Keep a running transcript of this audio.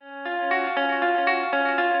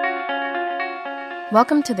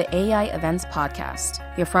Welcome to the AEI Events Podcast,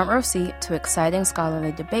 your front row seat to exciting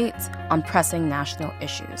scholarly debates on pressing national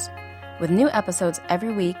issues. With new episodes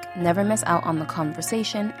every week, never miss out on the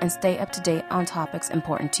conversation and stay up to date on topics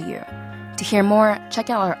important to you. To hear more, check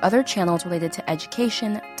out our other channels related to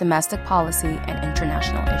education, domestic policy, and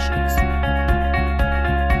international issues.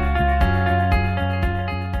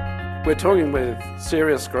 We're talking with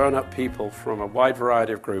serious grown-up people from a wide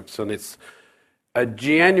variety of groups, and it's a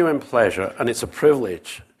genuine pleasure and it's a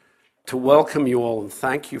privilege to welcome you all and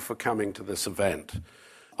thank you for coming to this event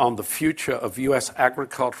on the future of U.S.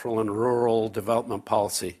 agricultural and rural development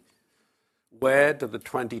policy. Where do the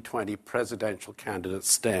 2020 presidential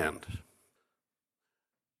candidates stand?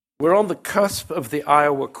 We're on the cusp of the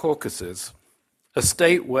Iowa caucuses, a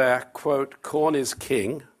state where, quote, corn is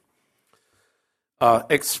king,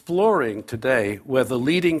 exploring today where the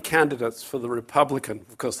leading candidates for the Republican,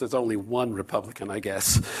 of course there's only one Republican, I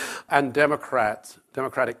guess, and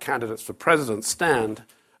Democratic candidates for president stand,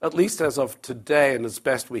 at least as of today and as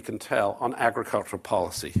best we can tell, on agricultural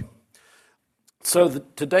policy. So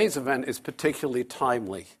today's event is particularly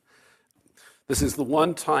timely. This is the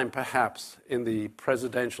one time, perhaps, in the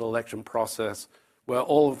presidential election process where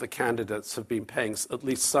all of the candidates have been paying at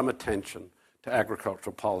least some attention to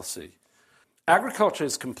agricultural policy. Agriculture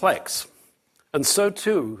is complex, and so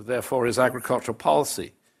too, therefore, is agricultural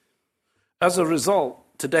policy. As a result,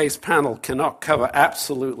 today's panel cannot cover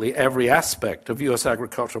absolutely every aspect of U.S.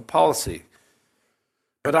 agricultural policy,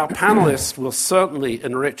 but our panelists will certainly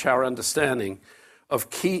enrich our understanding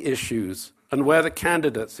of key issues and where the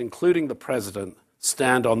candidates, including the president,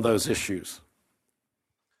 stand on those issues.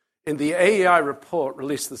 In the AEI report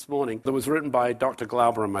released this morning that was written by Dr.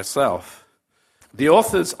 Glauber and myself, the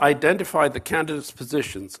authors identified the candidates'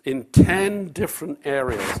 positions in 10 different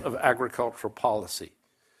areas of agricultural policy.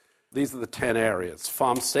 These are the 10 areas.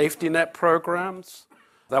 Farm safety net programs,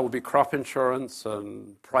 that would be crop insurance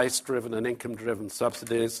and price-driven and income-driven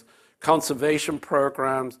subsidies. Conservation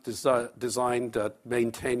programs designed at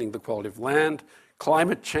maintaining the quality of land.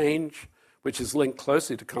 Climate change, which is linked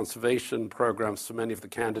closely to conservation programs for many of the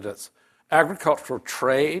candidates. Agricultural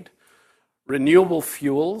trade. Renewable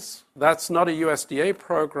fuels, that's not a USDA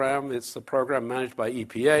program, it's a program managed by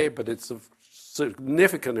EPA, but it's of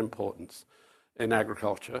significant importance in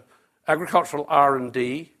agriculture. Agricultural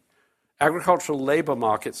R&D, agricultural labor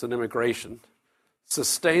markets and immigration,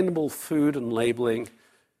 sustainable food and labeling,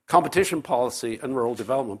 competition policy, and rural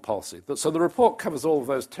development policy. So the report covers all of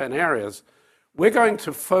those 10 areas. We're going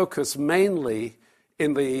to focus mainly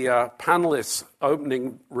in the panelists'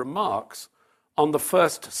 opening remarks on the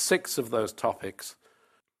first 6 of those topics.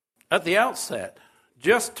 At the outset,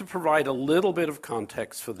 just to provide a little bit of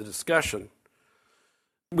context for the discussion,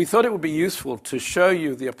 we thought it would be useful to show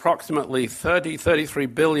you the approximately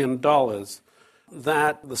 $33 billion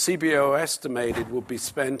that the CBO estimated would be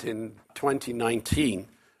spent in 2019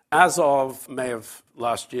 as of May of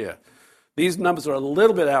last year. These numbers are a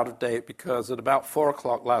little bit out of date because at about 4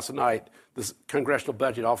 o'clock last night, the Congressional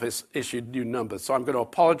Budget Office issued new numbers. So I'm going to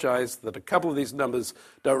apologize that a couple of these numbers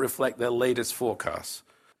don't reflect their latest forecasts.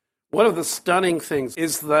 One of the stunning things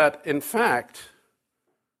is that, in fact,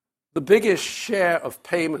 the biggest share of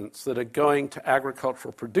payments that are going to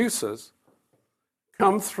agricultural producers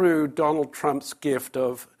come through Donald Trump's gift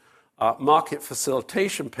of market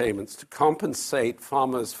facilitation payments to compensate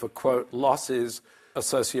farmers for, quote, losses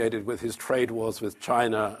associated with his trade wars with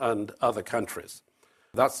China and other countries.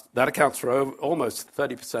 That accounts for almost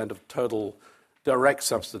 30% of total direct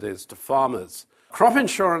subsidies to farmers. Crop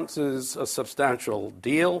insurance is a substantial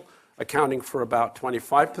deal, accounting for about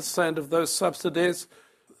 25% of those subsidies.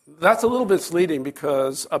 That's a little misleading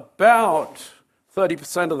because about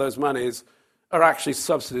 30% of those monies are actually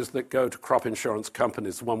subsidies that go to crop insurance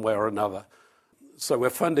companies one way or another. So we're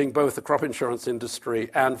funding both the crop insurance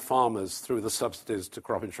industry and farmers through the subsidies to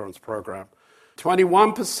crop insurance program.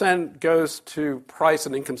 21% goes to price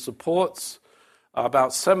and income supports.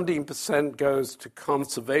 About 17% goes to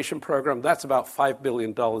conservation program. That's about $5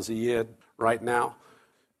 billion a year right now.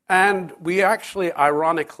 And we actually,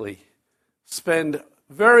 ironically, spend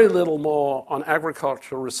very little more on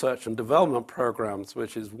agricultural research and development programs,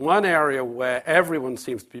 which is one area where everyone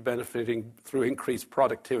seems to be benefiting through increased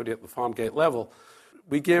productivity at the farm gate level.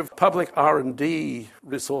 We give public R&D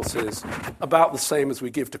resources about the same as we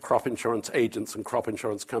give to crop insurance agents and crop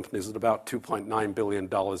insurance companies at about $2.9 billion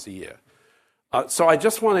a year. So I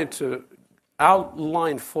just wanted to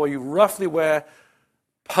outline for you roughly where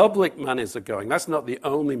public monies are going. That's not the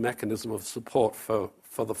only mechanism of support for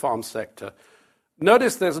the farm sector.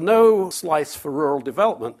 Notice there's no slice for rural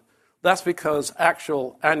development. That's because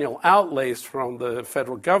actual annual outlays from the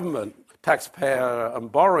federal government taxpayer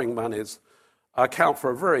and borrowing monies account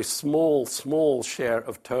for a very small share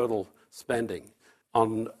of total spending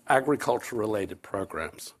on agriculture-related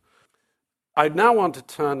programs. I now want to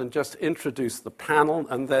turn and just introduce the panel,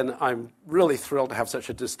 and then I'm really thrilled to have such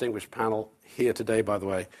a distinguished panel here today, by the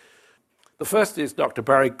way. The first is Dr.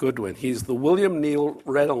 Barry Goodwin. He's the William Neal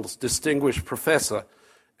Reynolds Distinguished Professor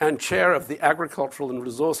and Chair of the Agricultural and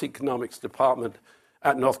Resource Economics Department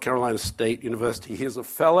at North Carolina State University. He is a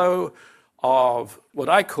fellow of what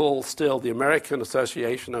I call still the American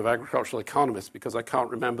Association of Agricultural Economists, because I can't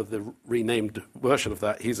remember the renamed version of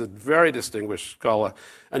that. He's a very distinguished scholar,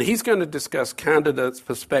 and he's going to discuss candidates'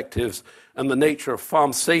 perspectives and the nature of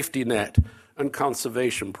farm safety net and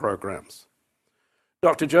conservation programs.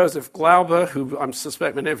 Dr. Joseph Glauber, who I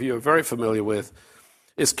suspect many of you are very familiar with,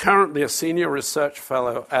 is currently a senior research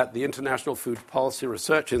fellow at the International Food Policy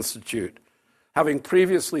Research Institute, having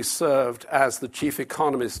previously served as the chief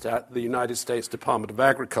economist at the United States Department of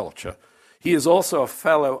Agriculture. He is also a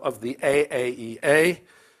fellow of the AAEA,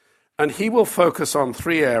 and he will focus on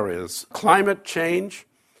three areas: climate change,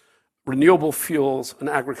 renewable fuels, and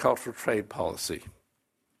agricultural trade policy.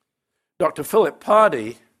 Dr. Philip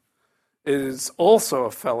Pardee is also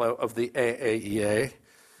a fellow of the AAEA.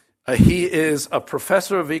 He is a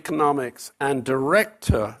professor of economics and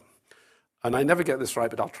director, and I never get this right,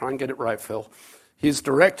 but I'll try and get it right, Phil. He's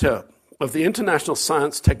director of the International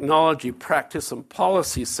Science, Technology, Practice, and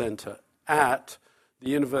Policy Center at the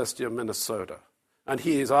University of Minnesota. And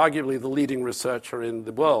he is arguably the leading researcher in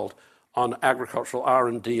the world on agricultural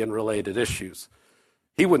R&D and related issues.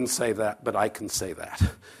 He wouldn't say that, but I can say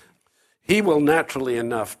that. He will naturally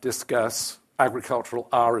enough discuss agricultural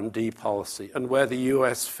R&D policy and where the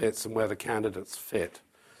U.S. fits and where the candidates fit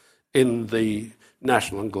in the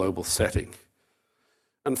national and global setting.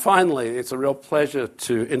 And finally, it's a real pleasure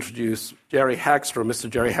to introduce Jerry Hagstrom, Mr.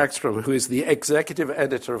 Jerry Hagstrom, who is the executive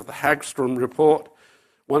editor of the Hagstrom Report,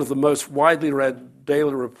 one of the most widely read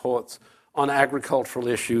daily reports on agricultural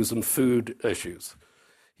issues and food issues.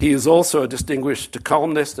 He is also a distinguished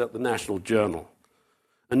columnist at the National Journal.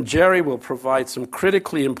 And Jerry will provide some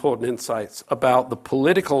critically important insights about the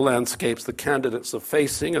political landscapes the candidates are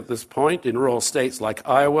facing at this point in rural states like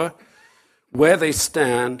Iowa, where they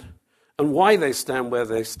stand, and why they stand where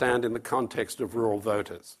they stand in the context of rural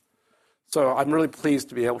voters. So I'm really pleased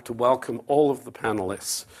to be able to welcome all of the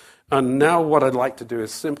panelists. And now what I'd like to do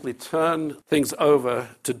is simply turn things over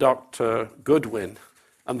to Dr. Goodwin,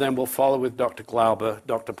 and then we'll follow with Dr. Glauber,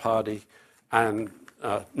 Dr. Pardee, and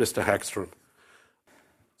Mr. Hagstrom.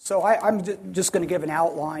 So I'm just going to give an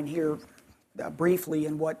outline here briefly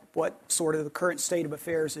in what sort of the current state of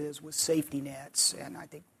affairs is with safety nets. And I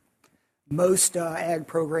think most ag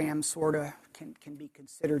programs sort of can be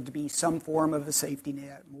considered to be some form of a safety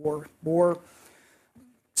net,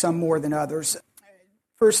 some more than others.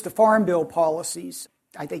 First, the Farm Bill policies.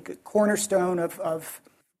 I think a cornerstone of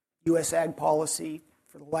U.S. ag policy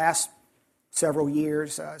for the last several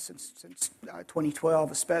years, since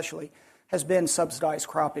 2012 especially, has been subsidized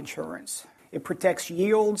crop insurance. It protects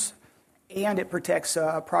yields and it protects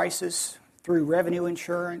prices through revenue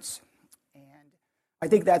insurance. And I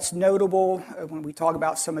think that's notable when we talk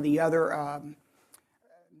about some of the other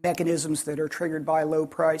mechanisms that are triggered by low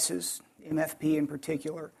prices, MFP in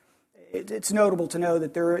particular. It's notable to know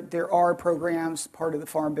that there are programs, part of the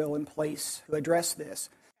Farm Bill, in place to address this.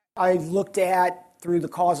 I looked at, through the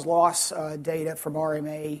cause-loss data from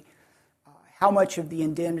RMA, how much of the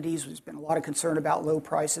indemnities, there's been a lot of concern about low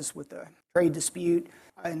prices with the trade dispute.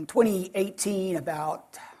 In 2018,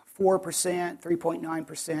 about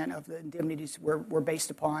 3.9% of the indemnities were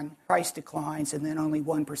based upon price declines, and then only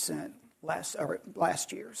 1%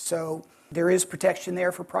 last year. So there is protection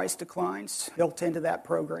there for price declines built into that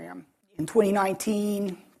program. In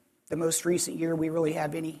 2019, the most recent year we really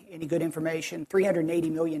have any good information,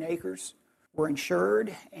 380 million acres were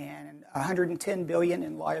insured and $110 billion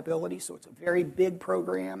in liability, so it's a very big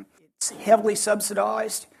program. It's heavily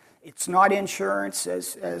subsidized. It's not insurance,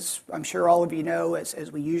 as I'm sure all of you know,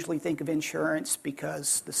 as we usually think of insurance,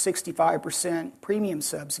 because the 65% premium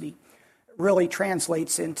subsidy really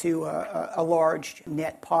translates into a large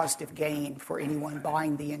net positive gain for anyone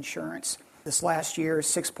buying the insurance. This last year,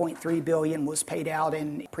 $6.3 billion was paid out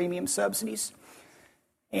in premium subsidies.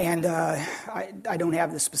 And I don't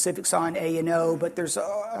have the specifics on A&O, but there's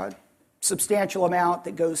a substantial amount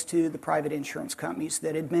that goes to the private insurance companies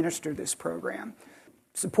that administer this program.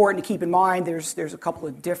 It's important to keep in mind there's a couple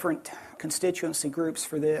of different constituency groups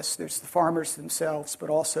for this. There's the farmers themselves, but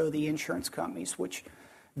also the insurance companies, which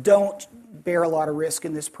don't bear a lot of risk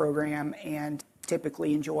in this program and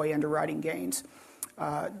typically enjoy underwriting gains.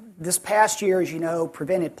 This past year, as you know,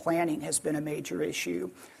 preventive planning has been a major issue.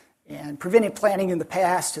 And preventive planning in the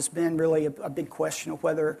past has been really a big question of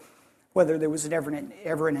whether there was ever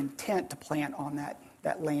an intent to plant on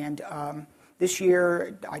that land. This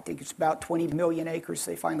year, I think it's about 20 million acres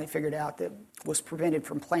they finally figured out that was prevented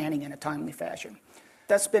from planting in a timely fashion.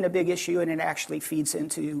 That's been a big issue, and it actually feeds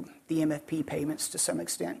into the MFP payments to some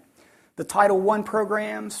extent. The Title I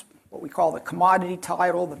programs, what we call the commodity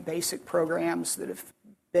title, the basic programs that have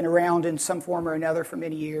been around in some form or another for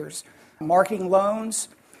many years. Marketing loans,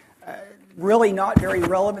 really not very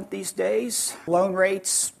relevant these days. Loan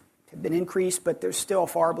rates have been increased, but they're still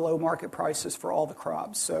far below market prices for all the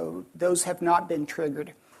crops, so those have not been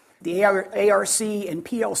triggered. The ARC and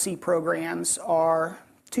PLC programs are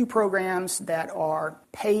two programs that are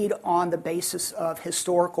paid on the basis of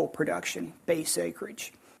historical production base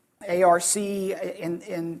acreage. ARC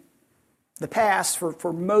in the past,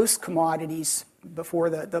 for most commodities before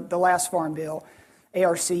the last Farm Bill,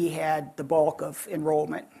 ARC had the bulk of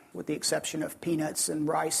enrollment, with the exception of peanuts and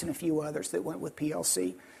rice and a few others that went with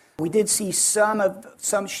PLC. We did see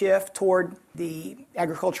some shift toward the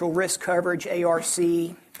agricultural risk coverage, ARC,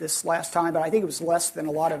 this last time, but I think it was less than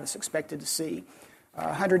a lot of us expected to see.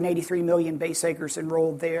 183 million base acres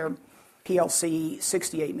enrolled there, PLC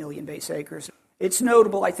 68 million base acres. It's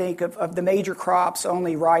notable, I think, of the major crops,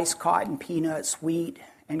 only rice, cotton, peanuts, wheat,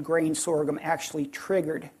 and grain sorghum actually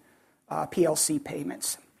triggered PLC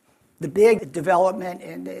payments. The big development,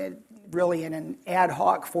 and really in an ad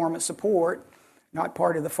hoc form of support, not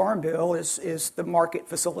part of the Farm Bill, is the market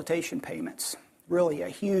facilitation payments. Really a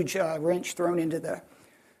huge wrench thrown into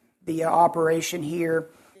the operation here.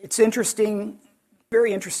 It's interesting,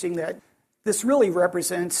 very interesting, that this really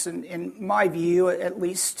represents, in my view at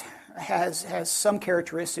least, has some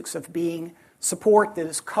characteristics of being support that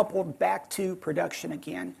is coupled back to production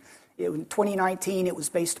again. In 2019, it was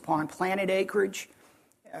based upon planted acreage.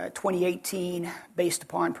 2018, based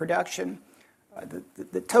upon production.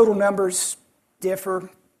 The total numbers differ,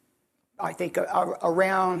 I think,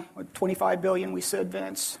 around 25 billion, we said,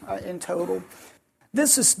 Vince, in total.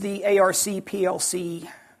 This is the ARC PLC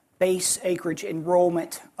base acreage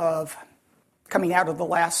enrollment of coming out of the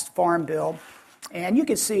last Farm Bill. And you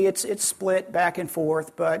can see it's split back and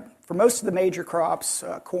forth, but for most of the major crops,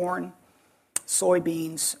 corn,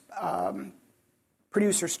 soybeans,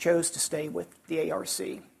 producers chose to stay with the ARC,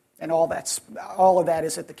 and all of that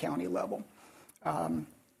is at the county level.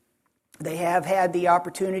 They have had the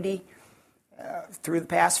opportunity through the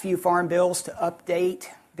past few Farm Bills to update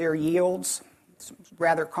their yields. It's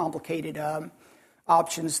rather complicated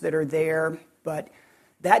options that are there, but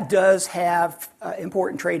that does have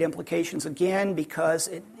important trade implications, again, because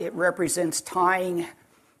it represents tying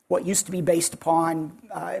what used to be based upon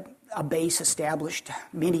a base established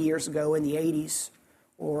many years ago in the 80s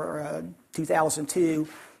or 2002.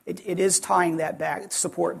 It is tying that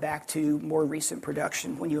support back to more recent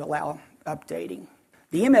production when you allow updating.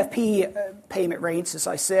 The MFP payment rates, as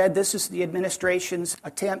I said, this is the administration's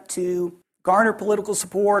attempt to garner political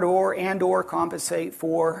support or compensate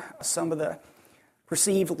for some of the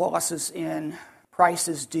perceived losses in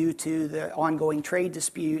prices due to the ongoing trade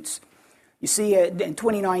disputes. You see, in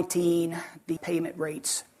 2019, the payment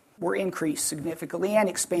rates were increased significantly and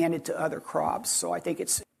expanded to other crops. So I think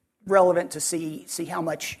it's relevant to see how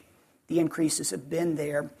much the increases have been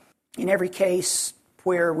there. In every case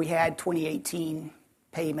where we had 2018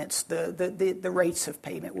 payments, the rates of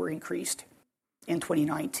payment were increased in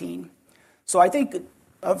 2019. So I think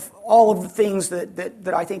of all of the things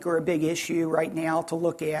that I think are a big issue right now to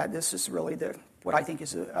look at, this is really what I think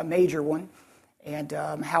is a major one, and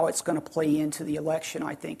how it's going to play into the election,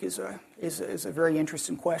 I think, is a very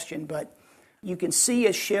interesting question. But you can see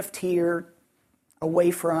a shift here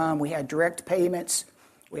away from, we had direct payments,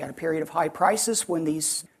 we had a period of high prices when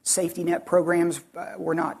these safety net programs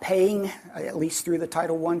were not paying, at least through the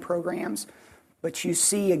Title I programs. But you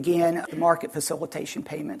see, again, the market facilitation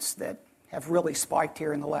payments that have really spiked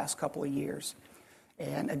here in the last couple of years.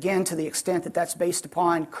 And again, to the extent that that's based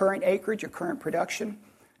upon current acreage or current production,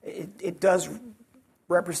 it does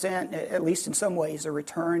represent, at least in some ways, a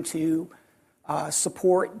return to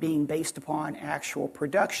support being based upon actual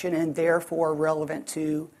production and therefore relevant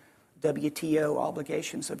to WTO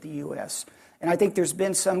obligations of the U.S. And I think there's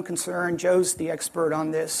been some concern, Joe's the expert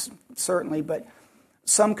on this, certainly, but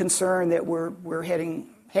some concern that we're heading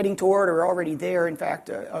toward or already there, in fact,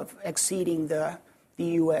 of exceeding the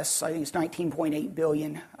U.S., I think it's $19.8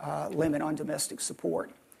 billion limit on domestic support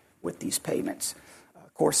with these payments.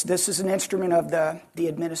 Of course, this is an instrument of the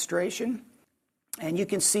administration, and you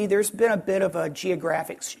can see there's been a bit of a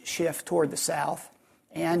geographic shift toward the south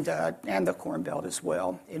and the Corn Belt as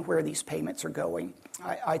well, and where these payments are going.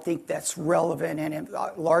 I think that's relevant, and it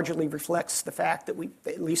largely reflects the fact that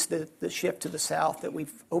at least the shift to the South, that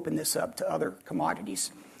we've opened this up to other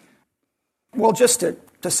commodities. Well, just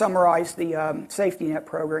to summarize the safety net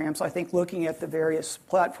programs, I think looking at the various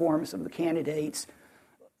platforms of the candidates,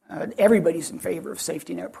 everybody's in favor of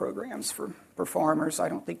safety net programs for farmers. I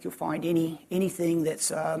don't think you'll find anything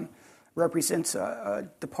that represents a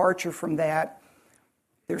departure from that.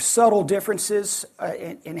 There's subtle differences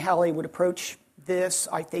in how they would approach this.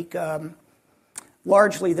 I think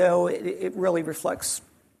largely, though, it really reflects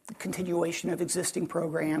the continuation of existing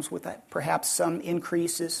programs with perhaps some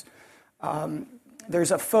increases.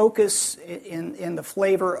 There's a focus in the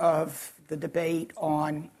flavor of the debate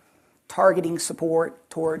on targeting support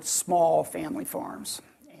towards small family farms.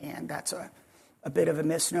 And that's a bit of a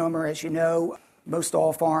misnomer. As you know, most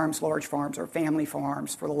all farms, large farms, are family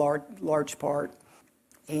farms for the large part.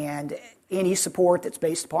 And any support that's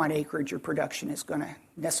based upon acreage or production is going to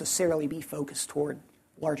necessarily be focused toward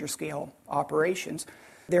larger scale operations.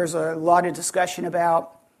 There's a lot of discussion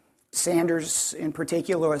about Sanders, in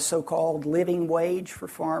particular, a so-called living wage for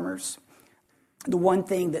farmers. The one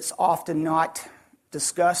thing that's often not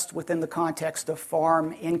discussed within the context of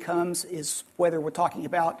farm incomes is whether we're talking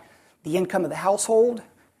about the income of the household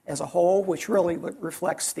as a whole, which really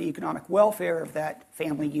reflects the economic welfare of that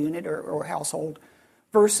family unit or household,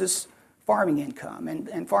 versus farming income.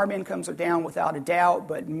 And farm incomes are down without a doubt,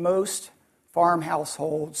 but most farm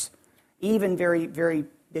households, even very, very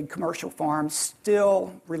big commercial farms,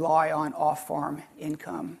 still rely on off-farm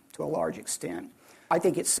income to a large extent. I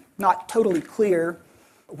think it's not totally clear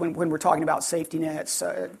when we're talking about safety nets.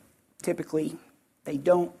 Typically, they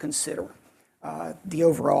don't consider the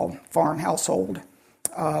overall farm household.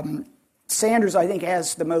 Sanders, I think,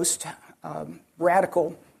 has the most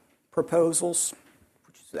radical proposals,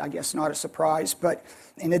 which is, I guess, not a surprise. But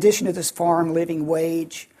in addition to this farm living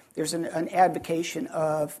wage, there's an advocacy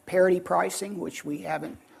of parity pricing, which we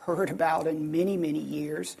haven't heard about in many, many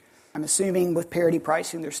years. I'm assuming with parity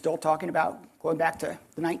pricing, they're still talking about going back to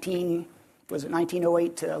the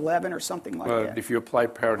 1908 to 11 or something like that. If you apply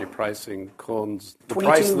parity pricing, the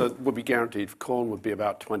price that would be guaranteed for corn would be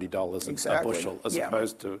about $20 a bushel, as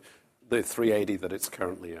opposed to the $3.80 that it's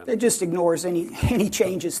currently in. It just ignores any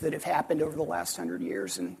changes that have happened over the last 100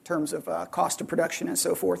 years in terms of cost of production and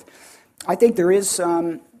so forth. I think there is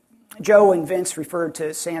Joe and Vince referred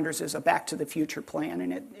to Sanders as a back to the future plan,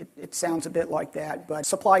 and it sounds a bit like that, but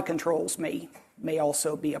supply controls may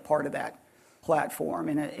also be a part of that platform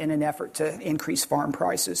in an effort to increase farm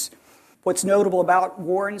prices. What's notable about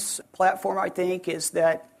Warren's platform, I think, is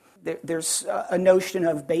that there's a notion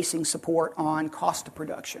of basing support on cost of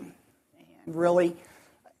production. And really,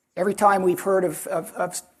 every time we've heard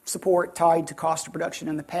of support tied to cost of production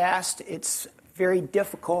in the past, it's very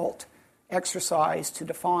difficult exercise to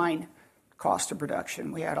define cost of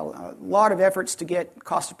production. We had a lot of efforts to get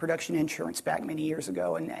cost of production insurance back many years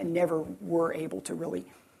ago and never were able to really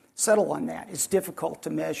settle on that. It's difficult to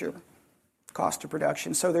measure cost of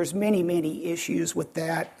production. So there's many, many issues with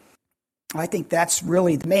that. I think that's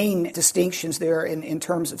really the main distinctions there in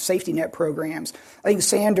terms of safety net programs. I think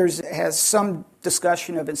Sanders has some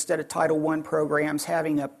discussion of, instead of Title I programs,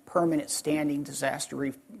 having a permanent standing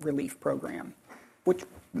disaster relief program, which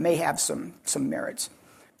may have some merits.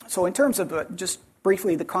 So in terms of just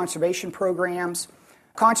briefly the conservation programs,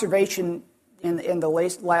 conservation in the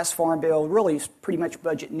last Farm Bill really is pretty much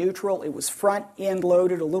budget neutral. It was front-end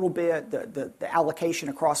loaded a little bit, the allocation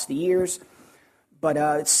across the years. But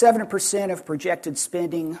it's 7% of projected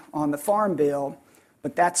spending on the Farm Bill,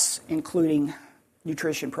 but that's including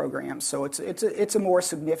nutrition programs. So it's a more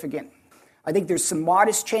significant. I think there's some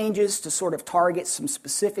modest changes to sort of target some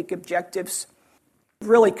specific objectives.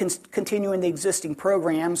 Really continuing the existing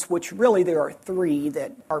programs, which really there are three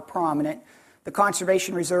that are prominent. The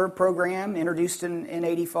Conservation Reserve Program, introduced in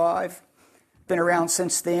 85, been around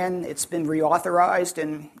since then. It's been reauthorized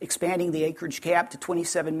and expanding the acreage cap to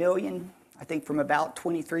 27 million, I think from about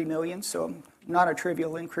 23 million, so not a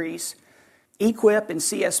trivial increase. EQIP and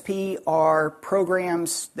CSP are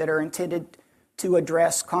programs that are intended to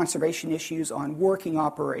address conservation issues on working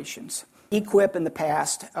operations. EQIP in the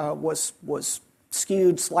past was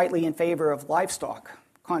skewed slightly in favor of livestock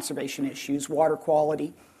conservation issues, water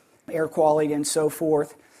quality, air quality, and so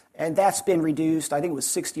forth. And that's been reduced, I think it was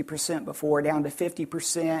 60% before, down to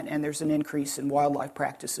 50%, and there's an increase in wildlife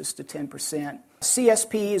practices to 10%.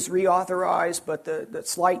 CSP is reauthorized, but the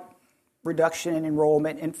slight reduction in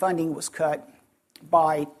enrollment and funding was cut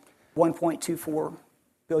by $1.24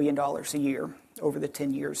 billion a year over the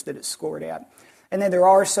 10 years that it's scored at. And then there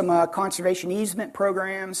are some conservation easement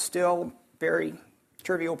programs, still very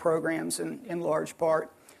trivial programs in large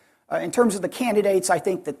part. In terms of the candidates, I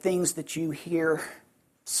think the things that you hear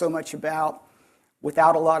so much about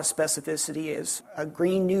without a lot of specificity is a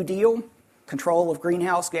Green New Deal, control of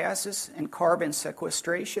greenhouse gases, and carbon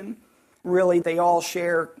sequestration. Really, they all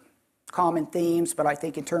share common themes, but I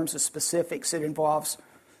think in terms of specifics, it involves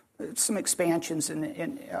some expansions and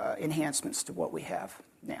enhancements to what we have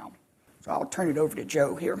now. So I'll turn it over to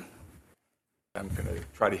Joe here. I'm going to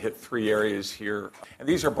try to hit three areas here. And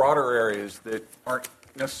these are broader areas that aren't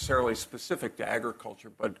necessarily specific to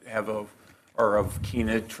agriculture, but are of keen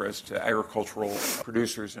interest to agricultural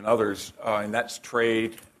producers and others, and that's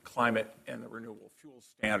trade, climate, and the renewable fuel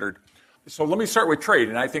standard. So let me start with trade,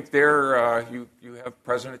 and I think there you have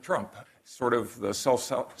President Trump, sort of the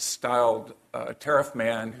self-styled tariff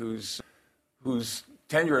man whose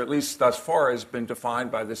tenure, at least thus far, has been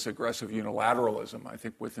defined by this aggressive unilateralism. I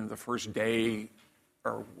think within the first day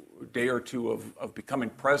or two of becoming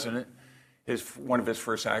president, one of his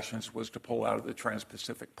first actions was to pull out of the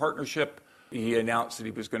Trans-Pacific Partnership. He announced that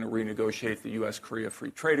he was going to renegotiate the U.S.-Korea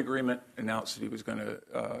Free Trade Agreement, announced that he was going to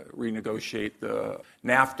renegotiate the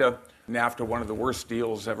NAFTA. NAFTA, one of the worst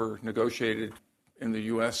deals ever negotiated in the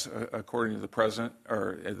U.S., according to the president,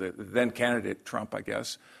 or the then candidate Trump, I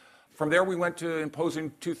guess. From there, we went to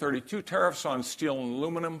imposing 232 tariffs on steel and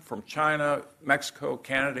aluminum from China, Mexico,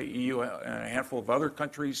 Canada, EU, and a handful of other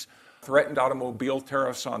countries, threatened automobile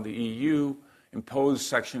tariffs on the EU, imposed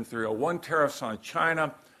Section 301 tariffs on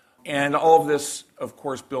China, and all of this, of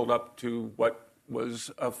course, built up to what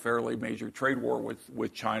was a fairly major trade war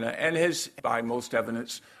with China and has, by most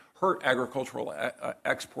evidence, hurt agricultural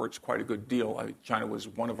exports quite a good deal. China was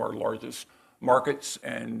one of our largest markets,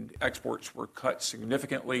 and exports were cut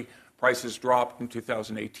significantly. Prices dropped in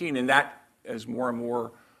 2018, and that, as more and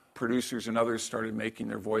more producers and others started making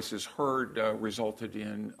their voices heard, resulted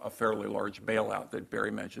in a fairly large bailout that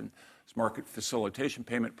Barry mentioned. This market facilitation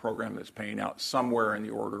payment program that's paying out somewhere in the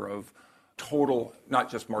order of total, not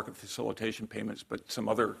just market facilitation payments, but some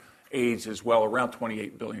other aids as well, around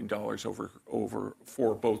 $28 billion over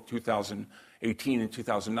for both 2018 and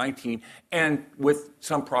 2019, and with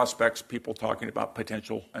some prospects, people talking about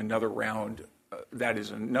potential another round. That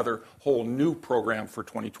is another whole new program for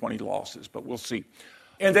 2020 losses, but we'll see.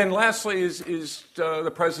 And then lastly is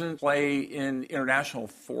the president's play in international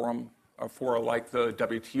fora like the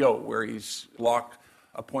WTO, where he's locked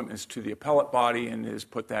appointments to the appellate body and has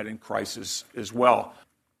put that in crisis as well.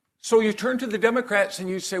 So you turn to the Democrats and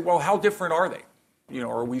you say, well, how different are they?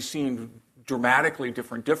 Are we seeing dramatically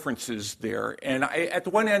different differences there? And at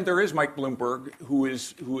the one end, there is Mike Bloomberg, who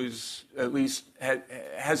is at least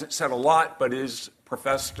hasn't said a lot, but is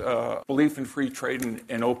professed belief in free trade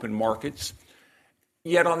and open markets.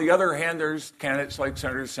 Yet on the other hand, there's candidates like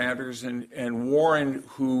Senator Sanders and Warren,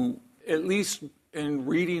 who, at least in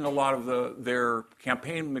reading a lot of their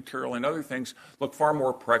campaign material and other things, look far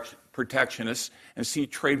more protectionist and see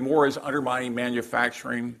trade more as undermining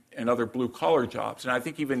manufacturing and other blue-collar jobs. And I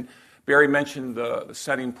think even Barry mentioned the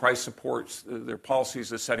setting price supports, their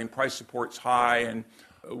policies of setting price supports high, and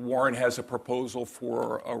Warren has a proposal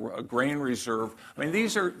for a grain reserve. I mean,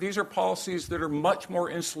 these are policies that are much more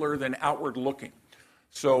insular than outward-looking.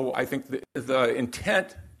 So I think the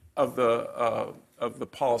intent of the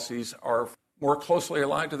policies are more closely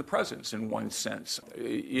aligned to the president's in one sense,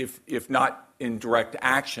 if not in direct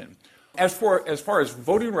action. As far as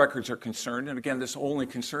voting records are concerned, and again, this only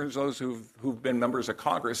concerns those who've been members of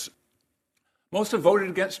Congress, most have voted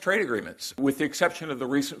against trade agreements, with the exception of the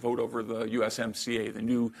recent vote over the USMCA, the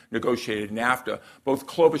new negotiated NAFTA. Both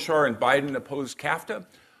Klobuchar and Biden opposed CAFTA.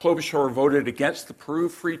 Klobuchar voted against the Peru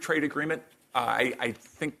Free Trade Agreement. I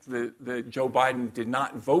think that Joe Biden did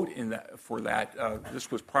not vote for that.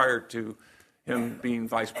 This was prior to him being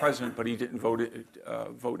vice president, but he didn't vote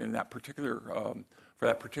in that particular for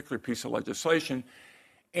that particular piece of legislation.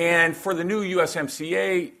 And for the new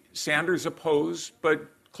USMCA, Sanders opposed, but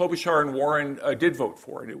Klobuchar and Warren did vote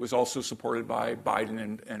for it. It was also supported by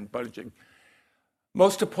Biden and Buttigieg.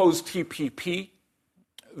 Most opposed TPP,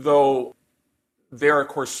 though there, of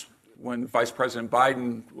course, when Vice President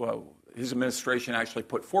Biden, his administration actually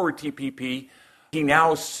put forward TPP, he now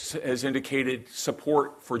has indicated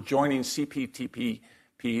support for joining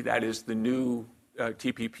CPTPP, that is the new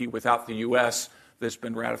TPP without the U.S. that's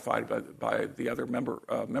been ratified by the other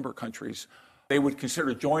member countries. They would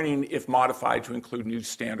consider joining if modified to include new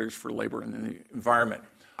standards for labor and the environment.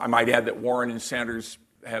 I might add that Warren and Sanders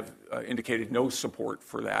have indicated no support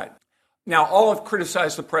for that. Now, all have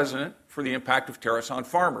criticized the president for the impact of tariffs on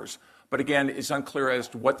farmers, but again, it's unclear as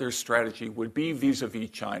to what their strategy would be vis-a-vis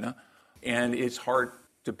China. and it's hard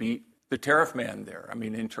to beat the tariff man there. I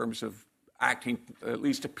mean, in terms of acting, at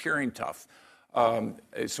least appearing tough.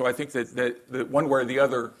 So I think that one way or the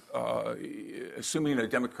other, assuming a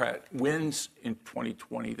Democrat wins in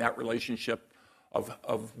 2020, that relationship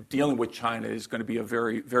of dealing with China is going to be a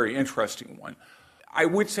very, very interesting one. I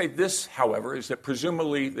would say this, however, is that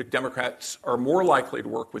presumably the Democrats are more likely to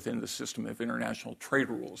work within the system of international trade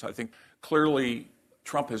rules. I think clearly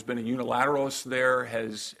Trump has been a unilateralist there,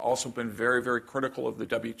 has also been very, very critical of the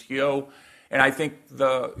WTO. And I think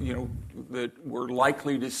that we're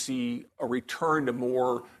likely to see a return to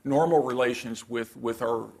more normal relations with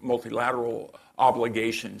our multilateral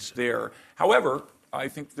obligations there. However, I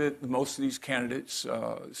think that most of these candidates,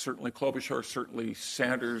 certainly Klobuchar, certainly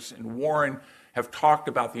Sanders and Warren, have talked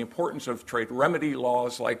about the importance of trade remedy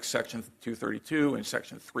laws like Section 232 and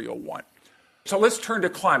Section 301. So let's turn to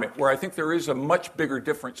climate, where I think there is a much bigger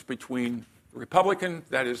difference between the Republican,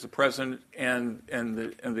 that is the president, and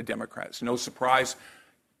the Democrats. No surprise,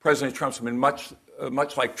 President Trump's been much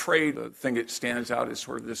like trade. The thing that stands out is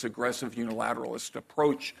sort of this aggressive unilateralist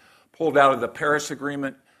approach, pulled out of the Paris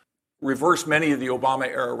Agreement, reversed many of the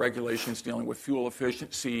Obama-era regulations dealing with fuel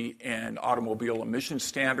efficiency and automobile emission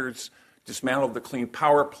standards, dismantled the Clean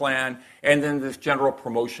Power Plan, and then this general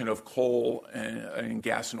promotion of coal and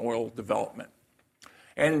gas and oil development.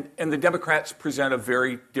 And the Democrats present a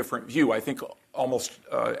very different view. I think almost,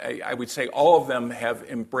 I would say all of them have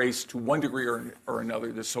embraced to one degree or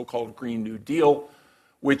another the so-called Green New Deal,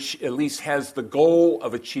 which at least has the goal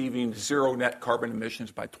of achieving zero net carbon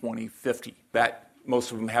emissions by 2050. That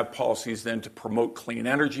most of them have policies then to promote clean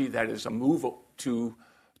energy. That is a move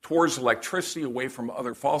towards electricity away from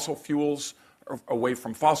other fossil fuels,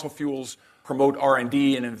 promote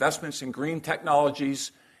R&D and investments in green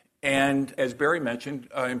technologies, and, as Barry mentioned,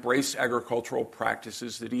 embrace agricultural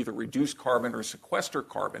practices that either reduce carbon or sequester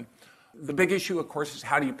carbon. The big issue, of course, is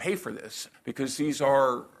how do you pay for this? Because these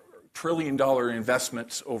are trillion-dollar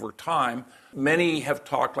investments over time. Many have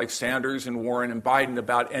talked, like Sanders and Warren and Biden,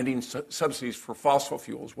 about ending subsidies for fossil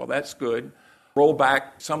fuels. Well, that's good. Roll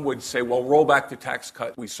back, some would say, well, roll back the tax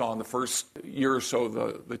cut we saw in the first year or so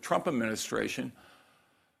of the Trump administration.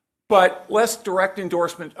 But less direct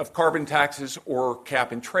endorsement of carbon taxes or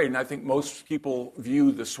cap and trade. And I think most people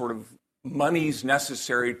view the sort of monies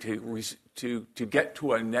necessary to get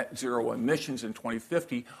to a net zero emissions in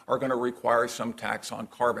 2050 are going to require some tax on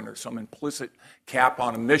carbon or some implicit cap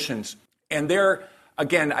on emissions. And there,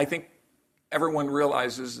 again, I think everyone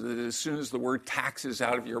realizes that as soon as the word tax is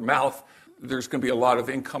out of your mouth, there's going to be a lot of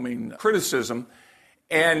incoming criticism.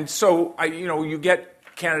 And so, you get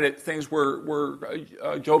candidate things where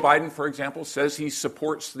Joe Biden, for example, says he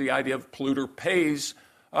supports the idea of polluter pays,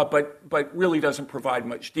 but really doesn't provide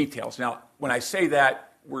much details. Now, when I say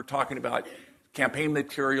that, we're talking about campaign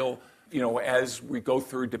material. As we go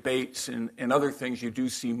through debates and other things, you do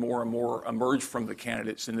see more and more emerge from the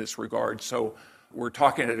candidates in this regard. So we're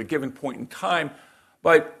talking at a given point in time.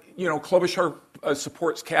 But, Klobuchar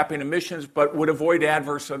supports capping emissions, but would avoid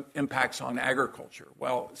adverse impacts on agriculture.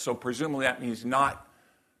 Well, so presumably that means not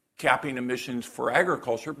capping emissions for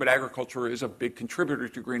agriculture, but agriculture is a big contributor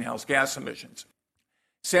to greenhouse gas emissions.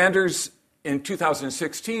 Sanders, in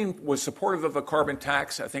 2016, was supportive of a carbon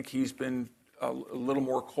tax. I think he's been a little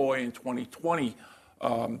more coy in 2020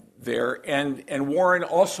 there. And Warren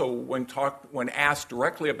also, when asked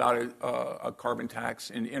directly about a carbon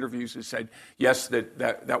tax in interviews, has said, yes,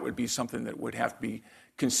 that would be something that would have to be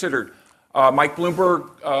considered. Mike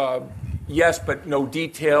Bloomberg, yes, but no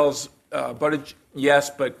details. Buttigieg, yes,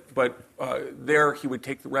 but there he would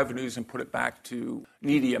take the revenues and put it back to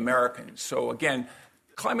needy Americans. So again,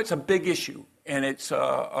 climate's a big issue, and it's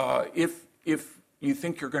if you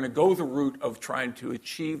think you're going to go the route of trying to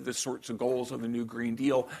achieve the sorts of goals of the new Green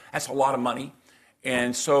Deal, that's a lot of money.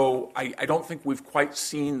 And so I don't think we've quite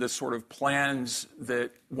seen the sort of plans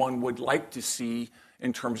that one would like to see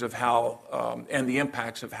in terms of how and the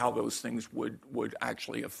impacts of how those things would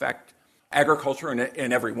actually affect agriculture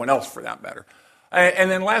and everyone else for that matter.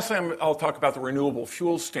 And then lastly, I'll talk about the renewable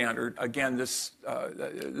fuel standard. Again, this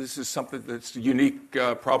is something that's unique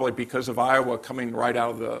probably because of Iowa coming right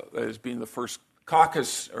out of as being the first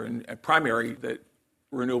caucus or primary that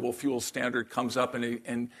renewable fuel standard comes up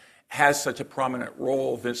and has such a prominent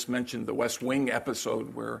role. Vince mentioned the West Wing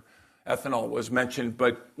episode where ethanol was mentioned,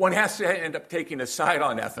 but one has to end up taking a side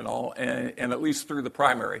on ethanol, and at least through the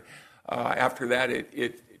primary. After that,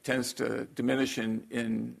 it tends to diminish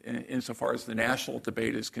insofar as the national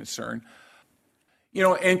debate is concerned.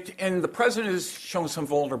 And the president has shown some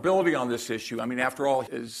vulnerability on this issue. I mean, after all,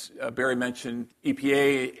 as Barry mentioned,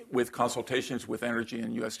 EPA, with consultations with Energy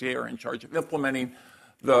and USDA, are in charge of implementing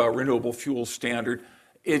the renewable fuel standard.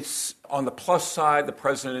 It's on the plus side, the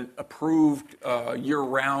president approved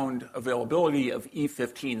year-round availability of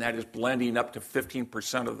E15, that is blending up to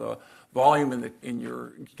 15% of the volume in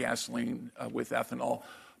your gasoline with ethanol.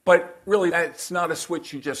 But really, that's not a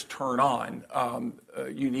switch you just turn on.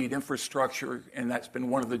 You need infrastructure, and that's been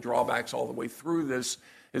one of the drawbacks all the way through this,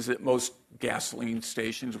 is that most gasoline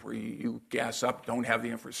stations where you gas up don't have the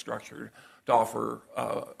infrastructure to offer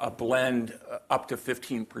a blend up to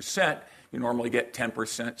 15%. You normally get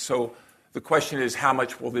 10%. So the question is, how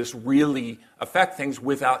much will this really affect things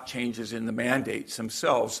without changes in the mandates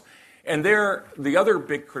themselves? And the other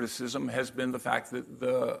big criticism has been the fact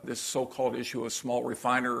that this so-called issue of small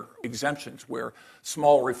refiner exemptions, where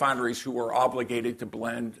small refineries who are obligated to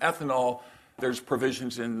blend ethanol, there's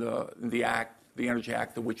provisions in the Act, the Energy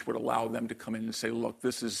Act, which would allow them to come in and say, look,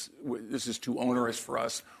 this is too onerous for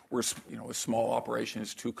us. We're, a small operation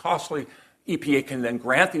is too costly. EPA can then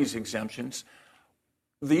grant these exemptions.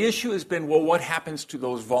 The issue has been, well, what happens to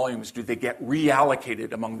those volumes? Do they get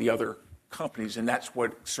reallocated among the other companies? And that's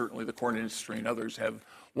what certainly the corn industry and others have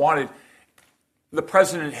wanted. The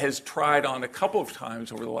president has tried on a couple of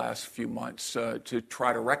times over the last few months to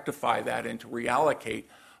try to rectify that and to reallocate,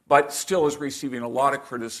 but still is receiving a lot of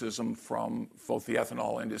criticism from both the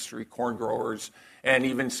ethanol industry, corn growers, and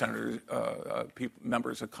even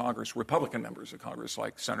members of Congress, Republican members of Congress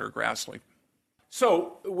like Senator Grassley.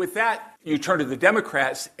 So with that, you turn to the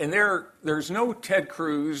Democrats, and there's no Ted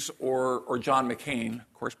Cruz or John McCain,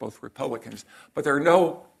 of course, both Republicans, but there's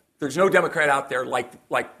no Democrat out there like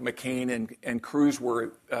McCain and Cruz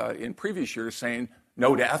were in previous years saying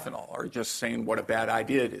no to ethanol, or just saying what a bad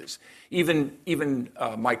idea it is. Even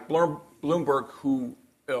Mike Bloomberg, who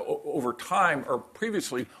over time or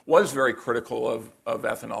previously was very critical of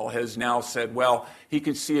ethanol, has now said, well, he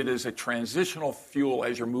could see it as a transitional fuel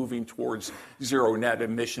as you're moving towards zero net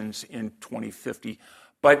emissions in 2050.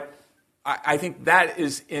 But I think that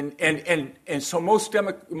is and so most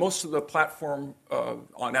of the platform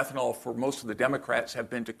on ethanol for most of the Democrats have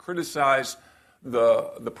been to criticize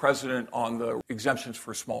the president on the exemptions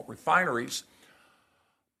for small refineries.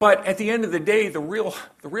 But at the end of the day, the real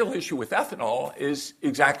issue with ethanol is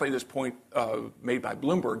exactly this point made by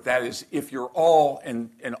Bloomberg. That is, if you're all, and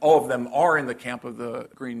all of them are in the camp of the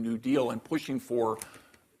Green New Deal and pushing for,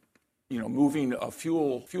 moving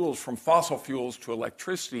fuels from fossil fuels to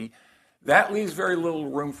electricity, that leaves very little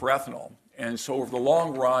room for ethanol. And so over the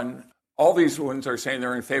long run, all these ones are saying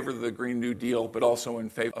they're in favor of the Green New Deal, but also in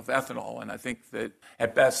favor of ethanol. And I think that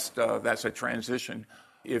at best, that's a transition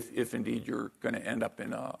if indeed you're going to end up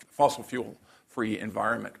in a fossil fuel-free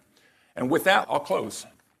environment. And with that, I'll close.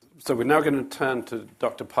 So we're now going to turn to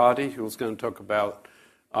Dr. Pardee, who's going to talk about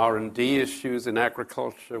R&D issues in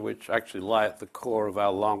agriculture, which actually lie at the core of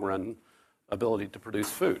our long-run ability to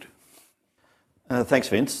produce food. Thanks,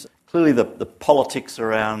 Vince. Clearly, the politics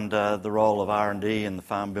around the role of R&D in the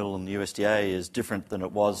Farm Bill and the USDA is different than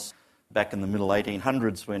it was back in the middle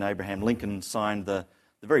 1800s when Abraham Lincoln signed the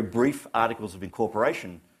very brief Articles of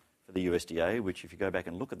Incorporation for the USDA, which, if you go back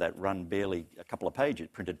and look at that, run barely a couple of pages,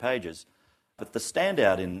 printed pages. But the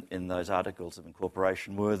standout in those Articles of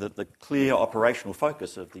Incorporation were that the clear operational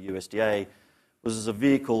focus of the USDA was as a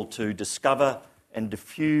vehicle to discover and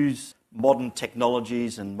diffuse modern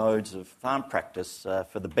technologies and modes of farm practice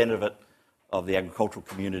for the benefit of the agricultural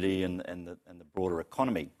community and the broader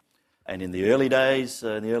economy. And in the early days,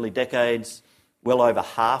 in the early decades, well over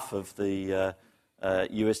half of the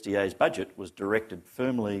USDA's budget was directed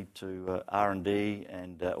firmly to R&D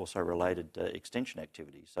and also related extension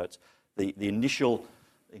activities. So it's the initial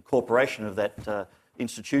incorporation of that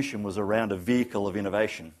institution was around a vehicle of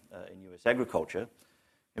innovation in US agriculture.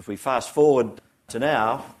 If we fast forward to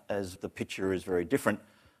now, as the picture is very different,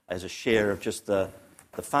 as a share of just the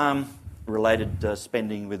farm-related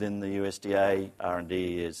spending within the USDA,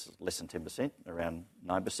 R&D is less than 10%, around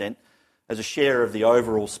 9%. As a share of the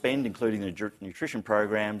overall spend, including the nutrition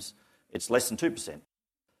programs, it's less than 2%.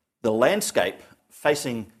 The landscape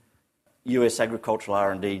facing US agricultural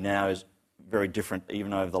R&D now is very different,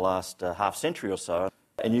 even over the last half century or so.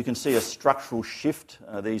 And you can see a structural shift.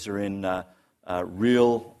 These are in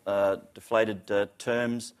real deflated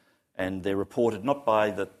terms, and they're reported not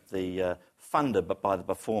by the funder, but by the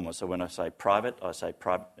performer. So when I say private, I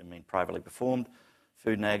mean privately performed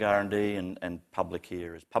food and ag R&D, and public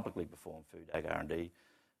here is publicly performed food ag R&D.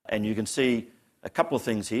 And you can see a couple of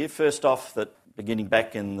things here. First off, that beginning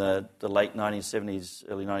back in the late 1970s,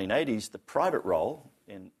 early 1980s, the private role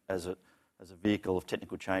as a vehicle of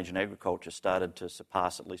technical change in agriculture started to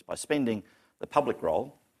surpass, at least by spending, the public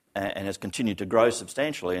role, and has continued to grow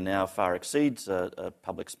substantially and now far exceeds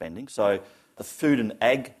public spending. So the food and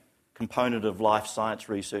ag component of life science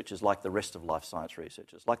research is like the rest of life science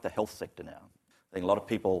research. It's like the health sector now. I think a lot of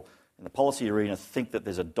people in the policy arena think that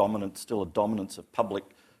there's still a dominance of public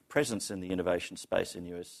presence in the innovation space in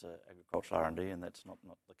US agricultural R&D, and that's not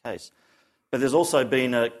the case. But there's also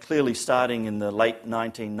been clearly starting in the late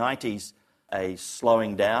 1990s a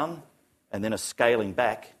slowing down and then a scaling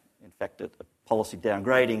back, in fact a policy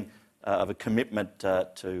downgrading of a commitment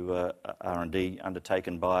to R&D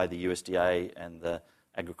undertaken by the USDA and the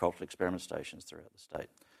agricultural experiment stations throughout the state.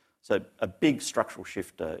 So a big structural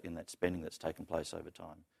shift in that spending that's taken place over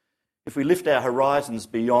time. If we lift our horizons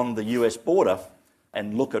beyond the US border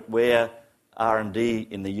and look at where R&D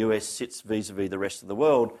in the US sits vis-a-vis the rest of the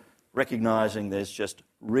world, recognising there's just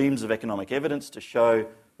reams of economic evidence to show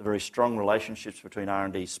the very strong relationships between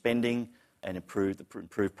R&D spending and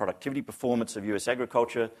improved productivity performance of US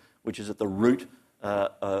agriculture, which is at the root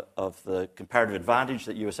of the comparative advantage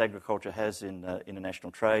that US agriculture has in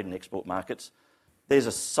international trade and export markets. There's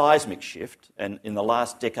a seismic shift, and in the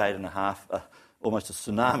last decade and a half, almost a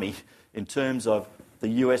tsunami in terms of the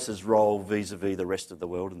US's role vis-a-vis the rest of the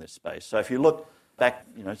world in this space. So if you look back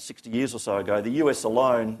 60 years or so ago, the US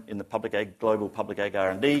alone in the global public ag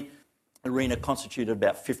R&D arena constituted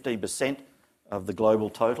about 15% of the global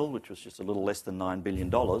total, which was just a little less than $9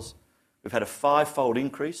 billion. We've had a 5-fold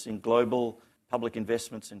increase in global public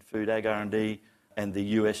investments in food ag R&D, and the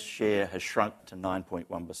US share has shrunk to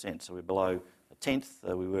 9.1%. So we're below a tenth.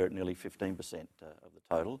 We were at nearly 15% of the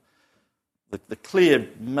total. The clear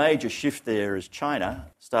major shift there is China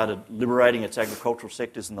started liberating its agricultural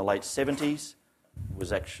sectors in the late 70s.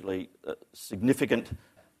 Was actually significant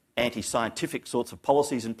anti-scientific sorts of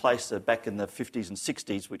policies in place back in the 50s and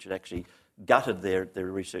 60s, which had actually gutted their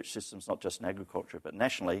research systems, not just in agriculture, but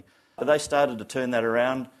nationally. But they started to turn that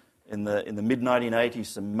around in the mid-1980s.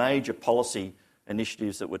 Some major policy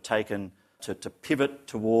initiatives that were taken to pivot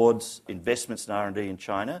towards investments in R&D in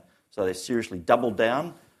China. So they seriously doubled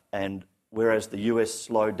down, and whereas the US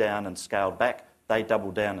slowed down and scaled back, they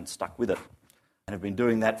doubled down and stuck with it, and have been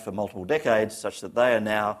doing that for multiple decades, such that they are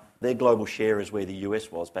now, their global share is where the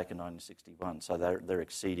US was back in 1961, so they're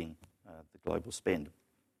exceeding the global spend.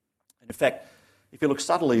 And in fact, if you look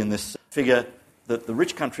subtly in this figure, that the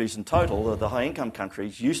rich countries in total, the high-income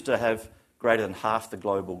countries, used to have greater than half the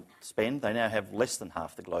global spend. They now have less than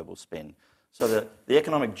half the global spend. So the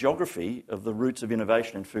economic geography of the roots of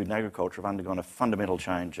innovation in food and agriculture have undergone a fundamental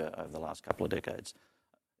change over the last couple of decades,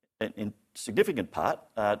 in significant part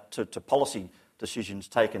to policy decisions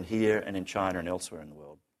taken here and in China and elsewhere in the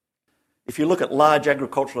world. If you look at large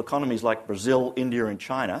agricultural economies like Brazil, India and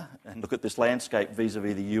China, and look at this landscape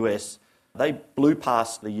vis-a-vis the US, they blew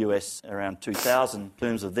past the US around 2000 in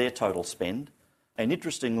terms of their total spend, and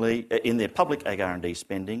interestingly, in their public ag R&D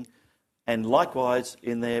spending, and likewise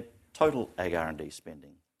in their total ag R&D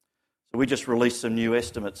spending. So we just released some new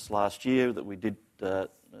estimates last year that we did took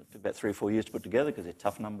about 3 or 4 years to put together because they're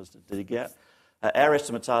tough numbers to dig out. Our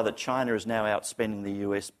estimates are that China is now outspending the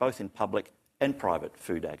US both in public and private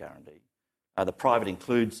food ag R&D. The private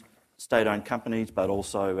includes state-owned companies, but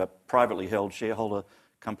also privately held shareholder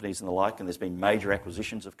companies and the like, and there's been major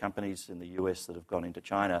acquisitions of companies in the US that have gone into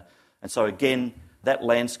China. And so again, that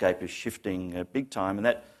landscape is shifting big time, and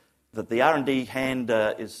that the R&D hand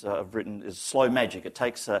is slow magic. It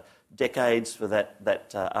takes decades for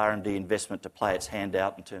that R&D investment to play its hand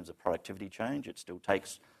out in terms of productivity change. It still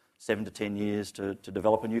takes 7 to 10 years to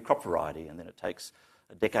develop a new crop variety, and then it takes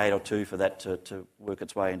a decade or two for that to work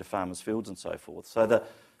its way into farmers' fields and so forth. So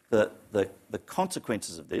the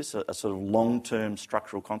consequences of this are sort of long-term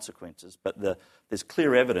structural consequences, but there's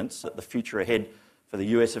clear evidence that the future ahead for the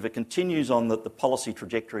US, if it continues on the policy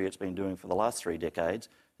trajectory it's been doing for the last 3 decades,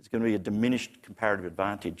 it's going to be a diminished comparative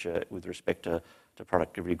advantage with respect to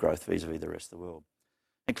productivity growth vis-a-vis the rest of the world.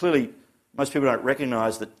 And clearly, most people don't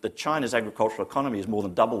recognise that China's agricultural economy is more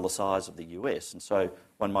than double the size of the US, and so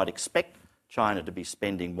one might expect China to be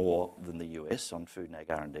spending more than the US on food and ag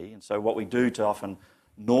R&D. And so what we do to often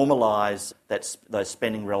normalise those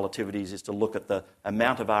spending relativities is to look at the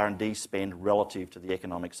amount of R&D spend relative to the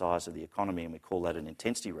economic size of the economy, and we call that an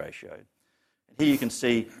intensity ratio. And here you can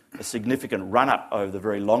see a significant run-up over the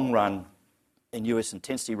very long run in US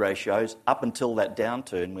intensity ratios up until that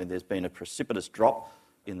downturn when there's been a precipitous drop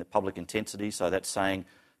in the public intensity. So that's saying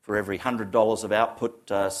for every $100 of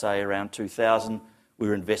output, say around 2000, we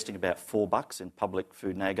were investing about $4 in public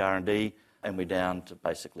food and ag R&D, and we're down to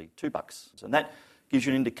basically $2. And that gives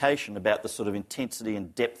you an indication about the sort of intensity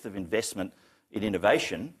and depth of investment in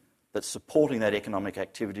innovation that's supporting that economic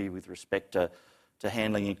activity with respect to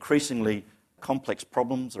handling increasingly complex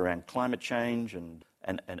problems around climate change and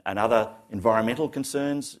other environmental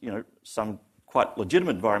concerns. You know, some quite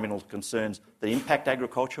legitimate environmental concerns that impact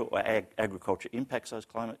agriculture, or agriculture impacts those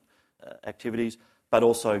climate activities, but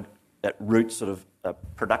also at root sort of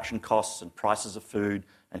production costs and prices of food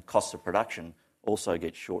and costs of production also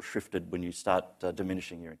get short-shrifted when you start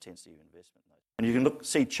diminishing your intensity of investment. And you can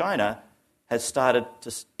see China has started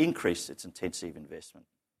to increase its intensity of investment.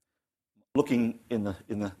 Looking in the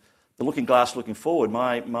looking glass, looking forward,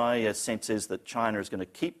 my sense is that China is going to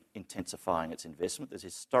keep intensifying its investment.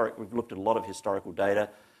 We've looked at a lot of historical data,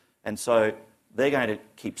 and so they're going to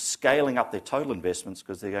keep scaling up their total investments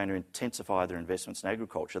because they're going to intensify their investments in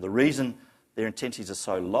agriculture. The reason their intensities are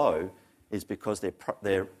so low is because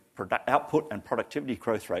their output and productivity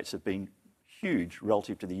growth rates have been huge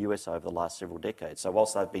relative to the US over the last several decades. So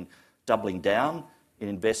whilst they've been doubling down in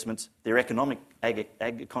investments, their ag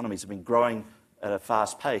economies have been growing at a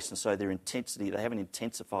fast pace, and so their intensity, they haven't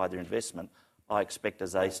intensified their investment. I expect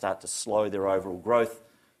as they start to slow their overall growth,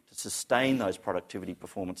 to sustain those productivity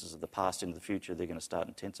performances of the past into the future, they're going to start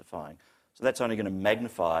intensifying. So that's only going to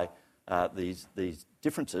magnify these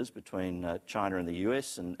differences between China and the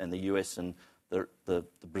US, and the US and the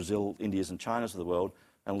Brazil, Indias and Chinas of the world,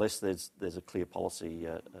 unless there's a clear policy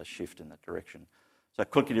shift in that direction. So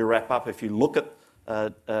quickly to wrap up, if you look at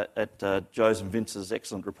Joe's and Vince's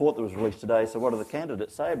excellent report that was released today, so what do the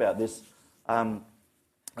candidates say about this?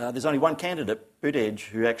 There's only one candidate, Buttigieg,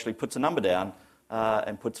 who actually puts a number down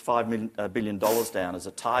and puts $5 billion down as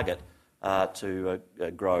a target to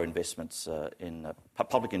grow investments in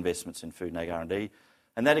public investments in food and ag R&D.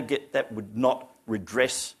 And that would not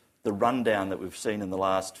redress the rundown that we've seen in the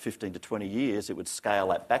last 15 to 20 years. It would scale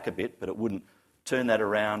that back a bit, but it wouldn't turn that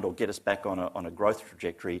around or get us back on a growth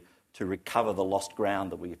trajectory to recover the lost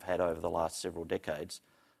ground that we've had over the last several decades.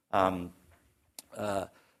 Vice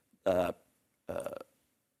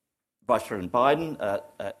President Biden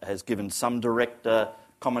has given some direct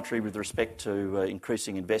commentary with respect to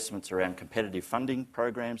increasing investments around competitive funding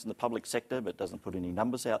programs in the public sector, but doesn't put any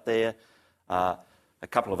numbers out there. A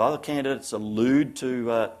couple of other candidates allude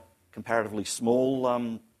to comparatively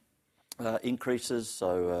small increases.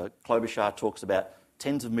 So Klobuchar talks about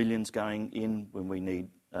tens of millions going in when we need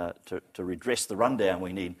to redress the rundown,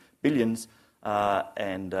 we need billions.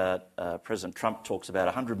 And President Trump talks about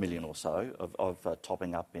 100 million or so of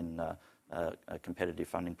topping up in competitive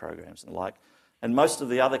funding programs and the like. And most of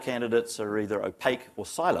the other candidates are either opaque or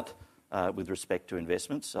silent with respect to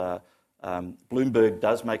investments. Bloomberg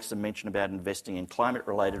does make some mention about investing in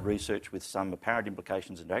climate-related research with some apparent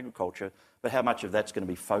implications into agriculture, but how much of that's going to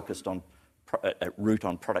be focused on at root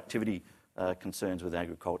on productivity concerns with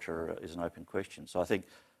agriculture is an open question. So I think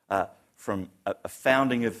from a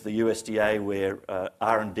founding of the USDA where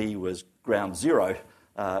R&D was ground zero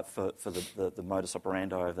for the modus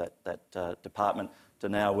operandi of that department, to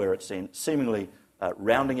now where it's in seemingly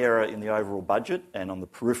rounding error in the overall budget and on the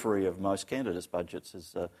periphery of most candidates' budgets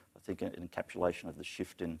is, I think, an encapsulation of the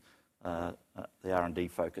shift in the R&D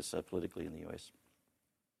focus politically in the US.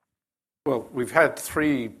 Well, we've had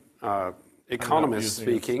three economists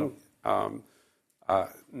speaking. Now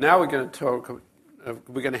we're going to talk.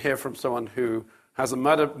 We're going to hear from someone who has a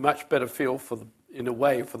much better feel for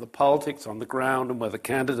the politics on the ground and where the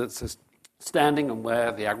candidates are standing and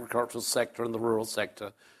where the agricultural sector and the rural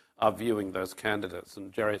sector are viewing those candidates.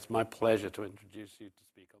 And Jerry, it's my pleasure to introduce you to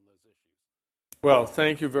speak on those issues. Well,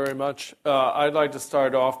 thank you very much. I'd like to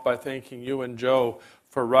start off by thanking you and Joe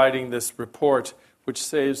for writing this report, which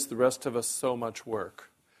saves the rest of us so much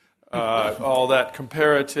work. All that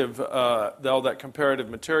comparative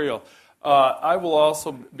material. I will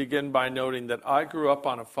also begin by noting that I grew up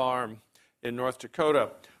on a farm in North Dakota,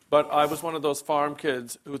 but I was one of those farm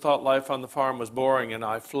kids who thought life on the farm was boring, and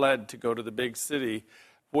I fled to go to the big city,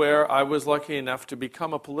 where I was lucky enough to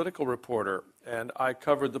become a political reporter, and I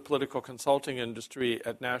covered the political consulting industry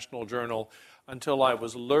at National Journal until I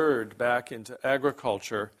was lured back into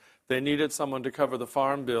agriculture. They needed someone to cover the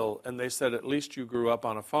farm bill, and they said, at least you grew up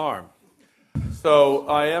on a farm. So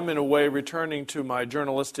I am, in a way, returning to my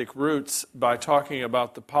journalistic roots by talking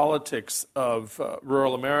about the politics of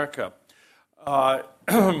rural America.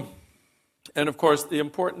 And, of course, the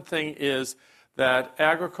important thing is that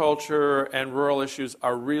agriculture and rural issues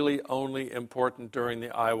are really only important during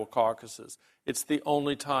the Iowa caucuses. It's the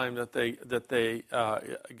only time that they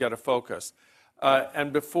get a focus.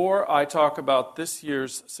 And before I talk about this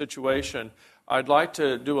year's situation, I'd like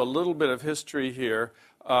to do a little bit of history here,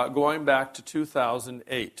 going back to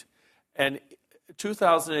 2008. And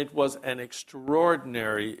 2008 was an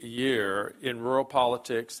extraordinary year in rural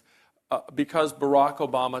politics because Barack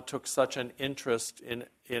Obama took such an interest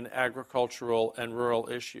in agricultural and rural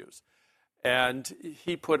issues. And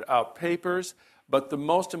he put out papers, But the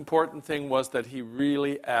most important thing was that he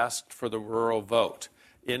really asked for the rural vote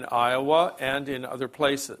in Iowa and in other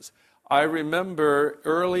places. I remember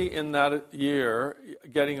early in that year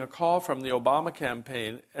getting a call from the Obama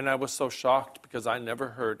campaign, and I was so shocked because I never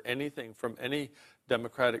heard anything from any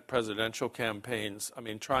Democratic presidential campaigns. I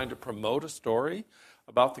mean, trying to promote a story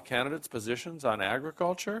about the candidates' positions on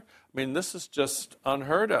agriculture. I mean, this is just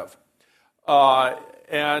unheard of.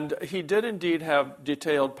 And he did indeed have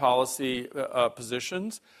detailed policy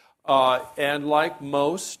positions. And like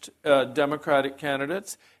most Democratic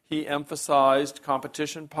candidates, he emphasized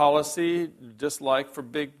competition policy, dislike for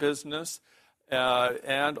big business,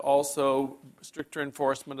 and also stricter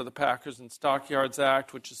enforcement of the Packers and Stockyards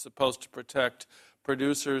Act, which is supposed to protect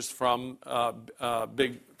producers from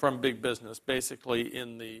big business, basically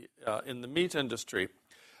in the meat industry.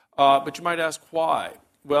 But you might ask why.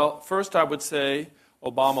 Well, first I would say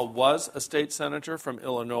Obama was a state senator from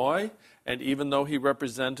Illinois, and even though he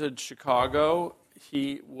represented Chicago,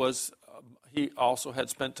 he also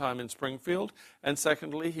had spent time in Springfield. And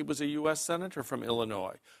secondly, he was a U.S. senator from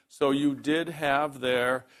Illinois. So you did have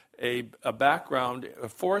there a background, a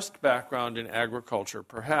forced background in agriculture,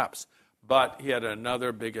 perhaps. But he had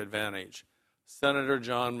another big advantage. Senator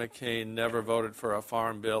John McCain never voted for a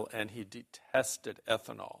farm bill, and he detested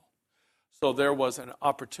ethanol. So there was an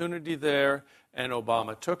opportunity there, and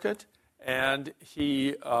Obama took it, and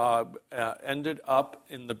he ended up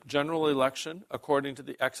in the general election, according to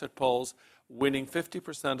the exit polls, winning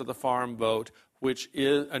 50% of the farm vote, which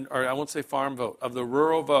is, or I won't say farm vote, of the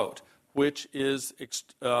rural vote, which is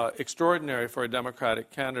extraordinary for a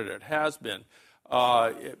Democratic candidate, has been.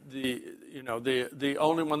 The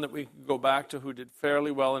only one that we can go back to who did fairly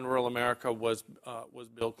well in rural America was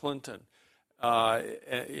Bill Clinton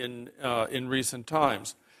in recent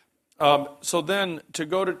times. So then to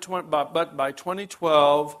go to but by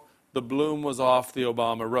 2012, the bloom was off the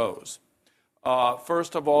Obama rose.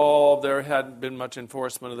 First of all, there hadn't been much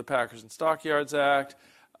enforcement of the Packers and Stockyards Act.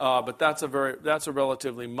 But that's a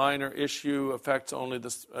relatively minor issue. Affects only the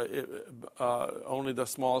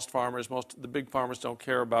smallest farmers. The big farmers don't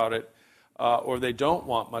care about it, or they don't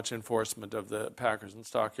want much enforcement of the Packers and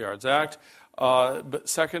Stockyards Act. But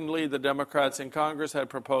secondly, the Democrats in Congress had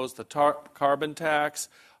proposed the carbon tax,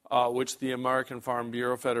 which the American Farm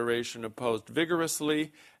Bureau Federation opposed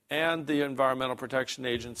vigorously, and the Environmental Protection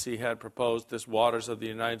Agency had proposed this Waters of the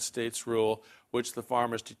United States rule, which the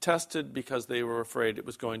farmers detested because they were afraid it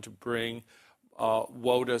was going to bring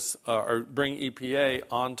WOTUS or bring EPA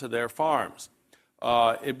onto their farms.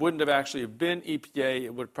 It wouldn't have actually been EPA,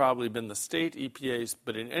 it would probably have been the state EPAs,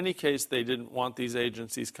 but in any case, they didn't want these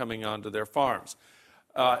agencies coming onto their farms.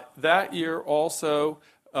 That year also,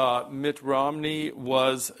 Mitt Romney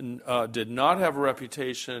did not have a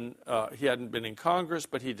reputation, he hadn't been in Congress,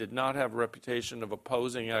 but he did not have a reputation of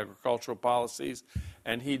opposing agricultural policies,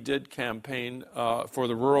 and he did campaign for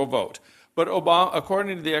the rural vote. But Obama,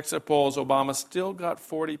 according to the exit polls, Obama still got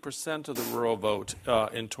 40% of the rural vote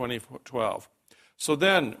in 2012. So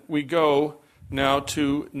then we go now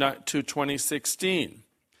to 2016.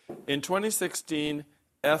 In 2016,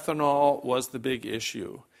 ethanol was the big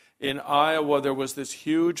issue. In Iowa, there was this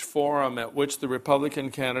huge forum at which the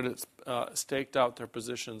Republican candidates staked out their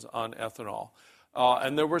positions on ethanol.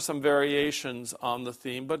 And there were some variations on the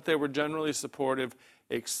theme, but they were generally supportive,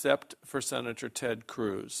 except for Senator Ted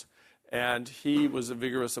Cruz. And he was a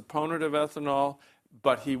vigorous opponent of ethanol,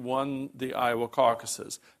 but he won the Iowa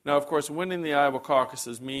caucuses. Now, of course, winning the Iowa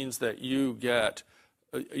caucuses means that you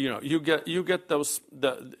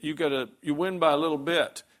win by a little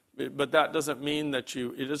bit. But that doesn't mean that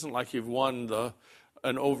it isn't like you've won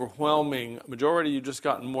an overwhelming majority. You've just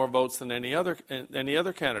gotten more votes than any other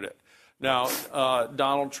candidate. Now,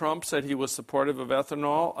 Donald Trump said he was supportive of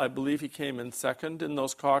ethanol. I believe he came in second in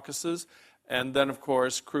those caucuses. And then, of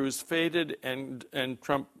course, Cruz faded, and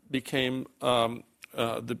Trump became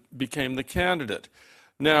the candidate.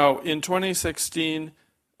 Now, in 2016,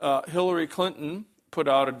 Hillary Clinton put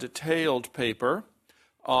out a detailed paper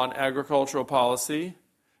on agricultural policy,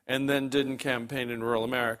 and then didn't campaign in rural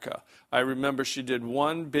America. I remember she did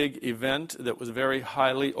one big event that was very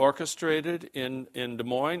highly orchestrated in Des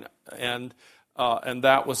Moines, and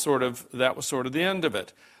that was sort of the end of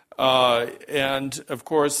it. And of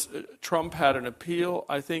course, Trump had an appeal,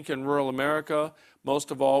 I think, in rural America,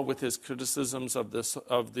 most of all with his criticisms of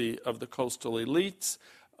the coastal elites.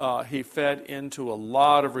 He fed into a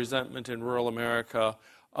lot of resentment in rural America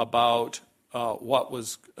about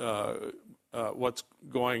what's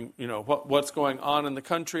going on in the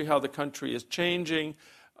country, how the country is changing,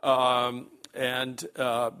 and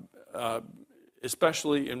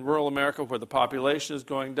especially in rural America where the population is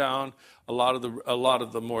going down, a lot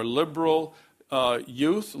of the more liberal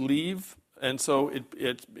youth leave, and so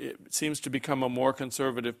it seems to become a more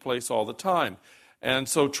conservative place all the time. And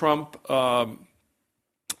so Trump won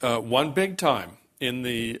big time in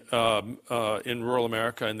rural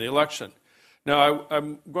America in the election. Now,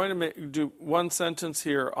 I'm going to do one sentence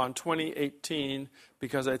here on 2018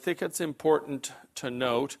 because I think it's important to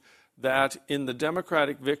note that in the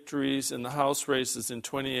Democratic victories in the House races in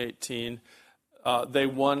 2018, they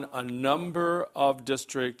won a number of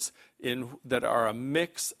districts that are a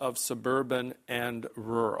mix of suburban and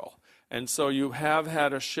rural. And so you have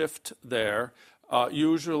had a shift there.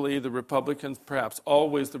 Usually the Republicans, perhaps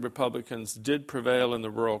always the Republicans, did prevail in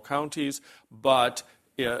the rural counties, but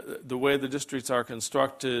the way the districts are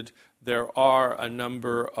constructed, there are a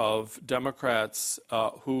number of Democrats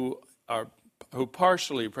who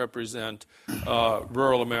partially represent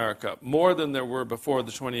rural America, more than there were before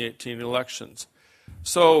the 2018 elections.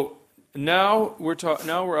 So now we're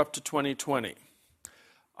up to 2020.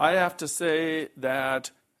 I have to say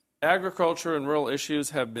that agriculture and rural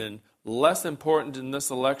issues have been less important in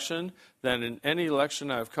this election than in any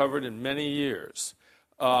election I've covered in many years.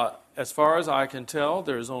 As far as I can tell,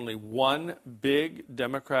 there is only one big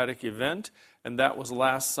Democratic event, and that was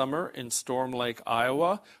last summer in Storm Lake,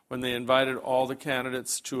 Iowa, when they invited all the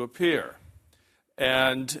candidates to appear.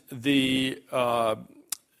 And the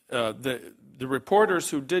reporters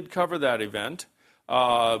who did cover that event,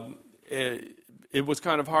 it was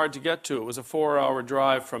kind of hard to get to. It was a 4-hour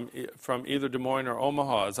drive from either Des Moines or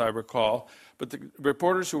Omaha, as I recall. But the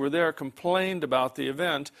reporters who were there complained about the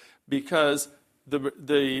event because I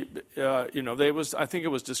think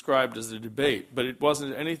it was described as a debate, but it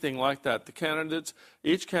wasn't anything like that.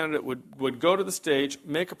 Each candidate would go to the stage,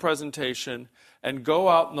 make a presentation, and go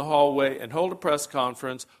out in the hallway and hold a press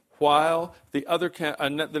conference while the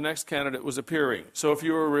next candidate was appearing. So if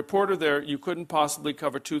you were a reporter there, you couldn't possibly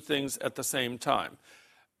cover two things at the same time.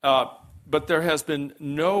 But there has been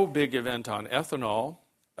no big event on ethanol,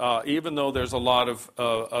 even though there's a lot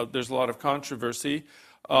of controversy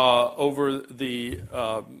over the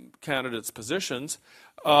candidates' positions.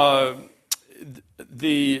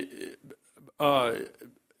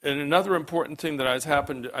 And another important thing that has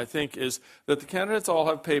happened, I think, is that the candidates all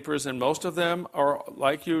have papers, and most of them are,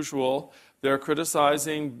 like usual, they're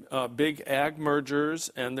criticizing big ag mergers,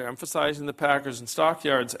 and they're emphasizing the Packers and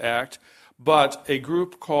Stockyards Act. But a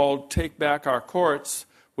group called Take Back Our Courts,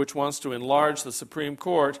 which wants to enlarge the Supreme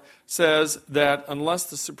Court, says that unless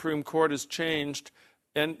the Supreme Court is changed,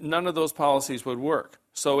 and none of those policies would work.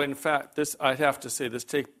 So, in fact, I'd have to say this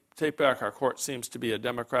Take Back Our Court seems to be a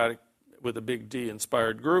Democratic, with a big D,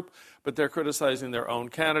 inspired group, but they're criticizing their own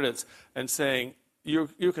candidates and saying, you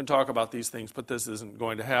can talk about these things, but this isn't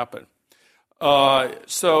going to happen.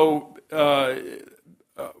 So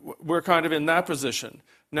we're kind of in that position.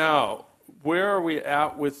 Now, where are we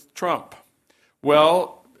at with Trump?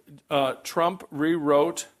 Well, Trump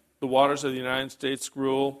rewrote the Waters of the United States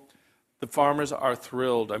rule. The farmers are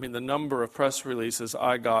thrilled. I mean, the number of press releases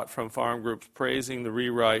I got from farm groups praising the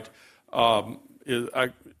rewrite,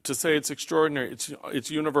 to say it's extraordinary, it's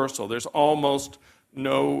universal. There's almost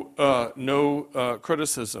no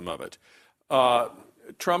criticism of it.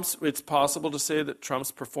 It's possible to say that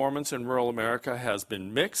Trump's performance in rural America has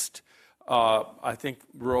been mixed. I think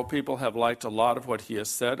rural people have liked a lot of what he has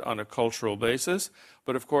said on a cultural basis.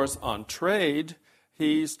 But of course, on trade,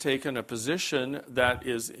 he's taken a position that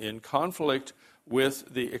is in conflict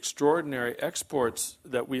with the extraordinary exports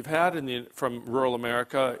that we've had from rural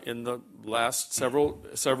America in the last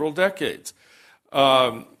several decades.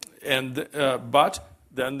 But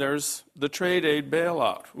then there's the trade aid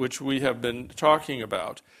bailout, which we have been talking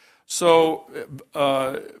about. So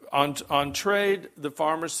on trade, the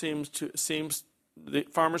farmers seem to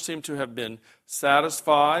have been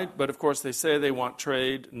satisfied, but of course they say they want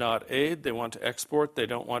trade, not aid. They want to export. They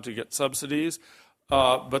don't want to get subsidies.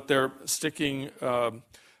 But they're sticking with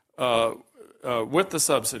the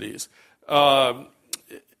subsidies. And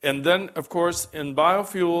then, of course, in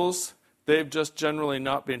biofuels, they've just generally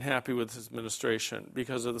not been happy with his administration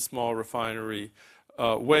because of the small refinery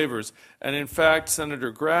waivers. And in fact,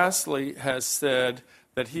 Senator Grassley has said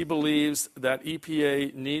that he believes that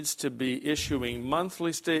EPA needs to be issuing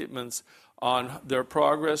monthly statements on their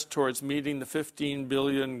progress towards meeting the 15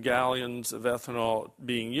 billion gallons of ethanol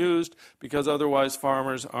being used, because otherwise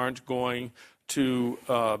farmers aren't going to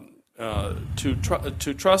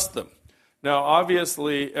trust them. Now,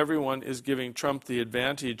 obviously, everyone is giving Trump the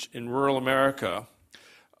advantage in rural America,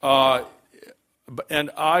 and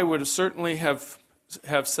I would certainly have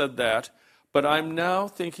said that, But I'm now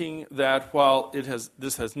thinking that while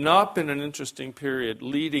this has not been an interesting period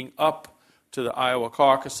leading up to the Iowa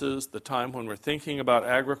caucuses, the time when we're thinking about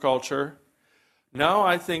agriculture, now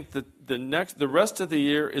I think that the rest of the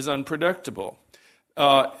year is unpredictable.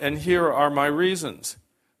 And here are my reasons.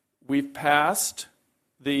 We've passed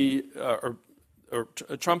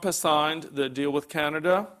Trump has signed the deal with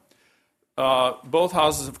Canada. Both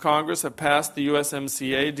houses of Congress have passed the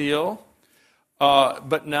USMCA deal.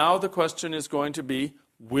 But now the question is going to be,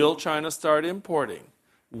 will China start importing?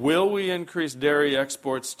 Will we increase dairy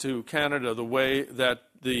exports to Canada the way that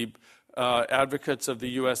the advocates of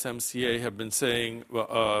the USMCA have been saying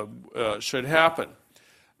should happen?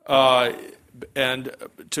 And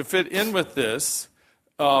to fit in with this,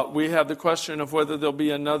 we have the question of whether there'll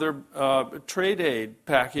be another trade aid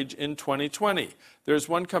package in 2020. There's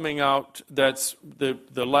one coming out that's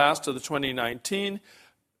the last of the 2019.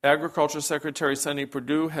 Agriculture Secretary Sonny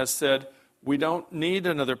Perdue has said, we don't need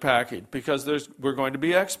another package because we're going to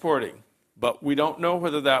be exporting. But we don't know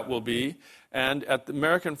whether that will be. And at the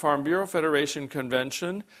American Farm Bureau Federation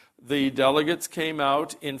convention, the delegates came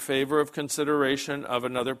out in favor of consideration of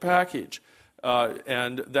another package.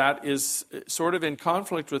 And that is sort of in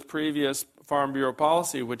conflict with previous Farm Bureau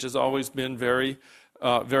policy, which has always been very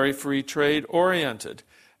free trade oriented.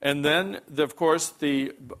 And then, of course,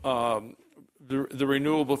 the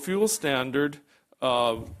renewable fuel standard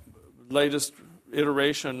latest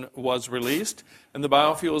iteration was released, and the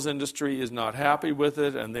biofuels industry is not happy with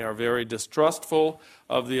it, and they are very distrustful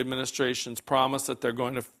of the administration's promise that they're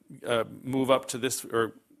going to move up to this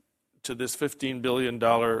 $15 billion,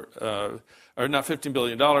 or not $15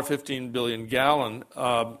 billion, 15 billion gallon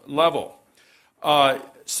level.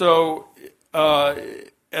 So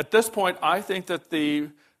at this point, I think that the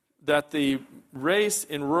race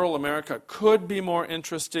in rural America could be more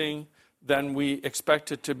interesting than we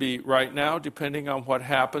expect it to be right now, depending on what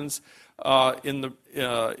happens in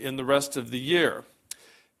the rest of the year.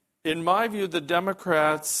 In my view, the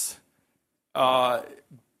Democrats'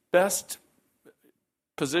 best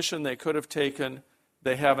position they could have taken,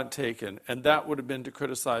 they haven't taken, and that would have been to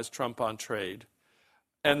criticize Trump on trade.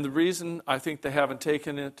 And the reason I think they haven't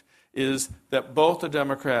taken it is that both the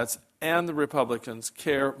Democrats and the Republicans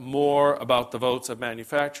care more about the votes of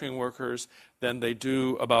manufacturing workers than they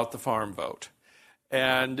do about the farm vote.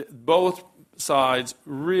 And both sides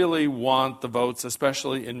really want the votes,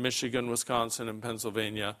 especially in Michigan, Wisconsin, and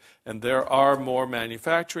Pennsylvania. And there are more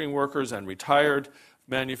manufacturing workers and retired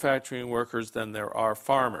manufacturing workers than there are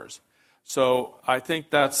farmers. So I think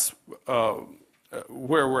that's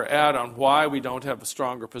where we're at on why we don't have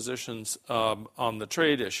stronger positions on the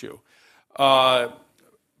trade issue.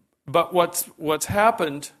 But what's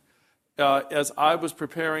happened as I was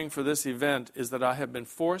preparing for this event is that I have been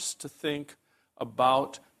forced to think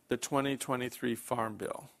about the 2023 Farm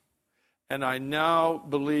Bill. And I now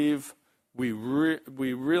believe we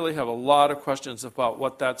really have a lot of questions about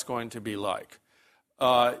what that's going to be like.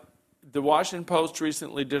 The Washington Post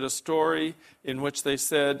recently did a story in which they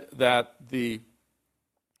said that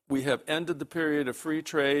we have ended the period of free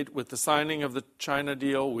trade with the signing of the China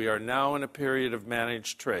deal. We are now in a period of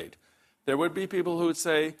managed trade. There would be people who would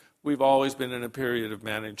say we've always been in a period of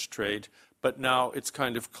managed trade, but now it's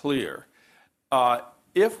kind of clear.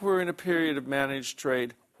 If we're in a period of managed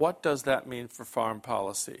trade, what does that mean for farm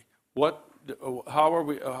policy? How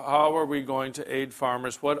are we going to aid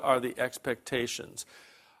farmers? What are the expectations?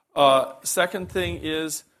 Second thing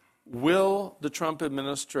is, will the Trump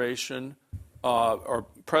administration or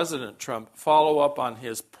President Trump follow up on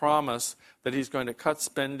his promise that he's going to cut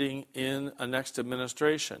spending in a next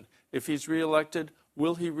administration? If he's reelected,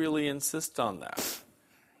 will he really insist on that?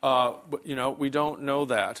 We don't know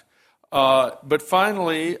that. But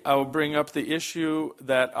finally, I will bring up the issue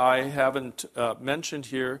that I haven't mentioned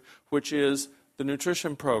here, which is the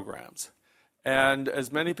nutrition programs. And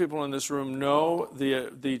as many people in this room know,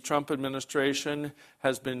 the Trump administration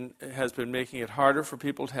has been making it harder for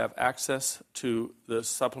people to have access to the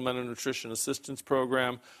Supplemental Nutrition Assistance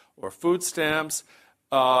Program or food stamps.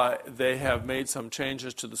 They have made some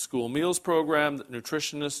changes to the school meals program that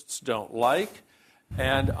nutritionists don't like.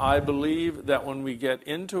 And I believe that when we get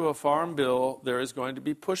into a farm bill, there is going to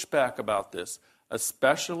be pushback about this,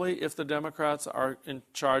 especially if the Democrats are in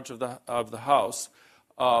charge of the House.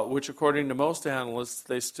 Which according to most analysts,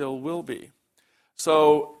 they still will be.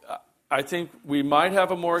 So I think we might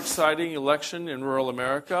have a more exciting election in rural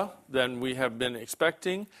America than we have been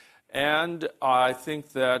expecting, and I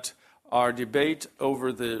think that our debate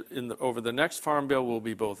over the next farm bill will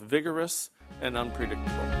be both vigorous and unpredictable.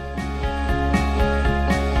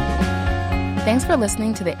 Thanks for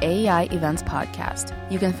listening to the AEI Events Podcast.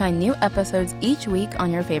 You can find new episodes each week on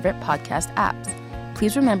your favorite podcast apps.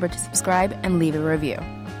 Please remember to subscribe and leave a review.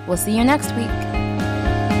 We'll see you next week.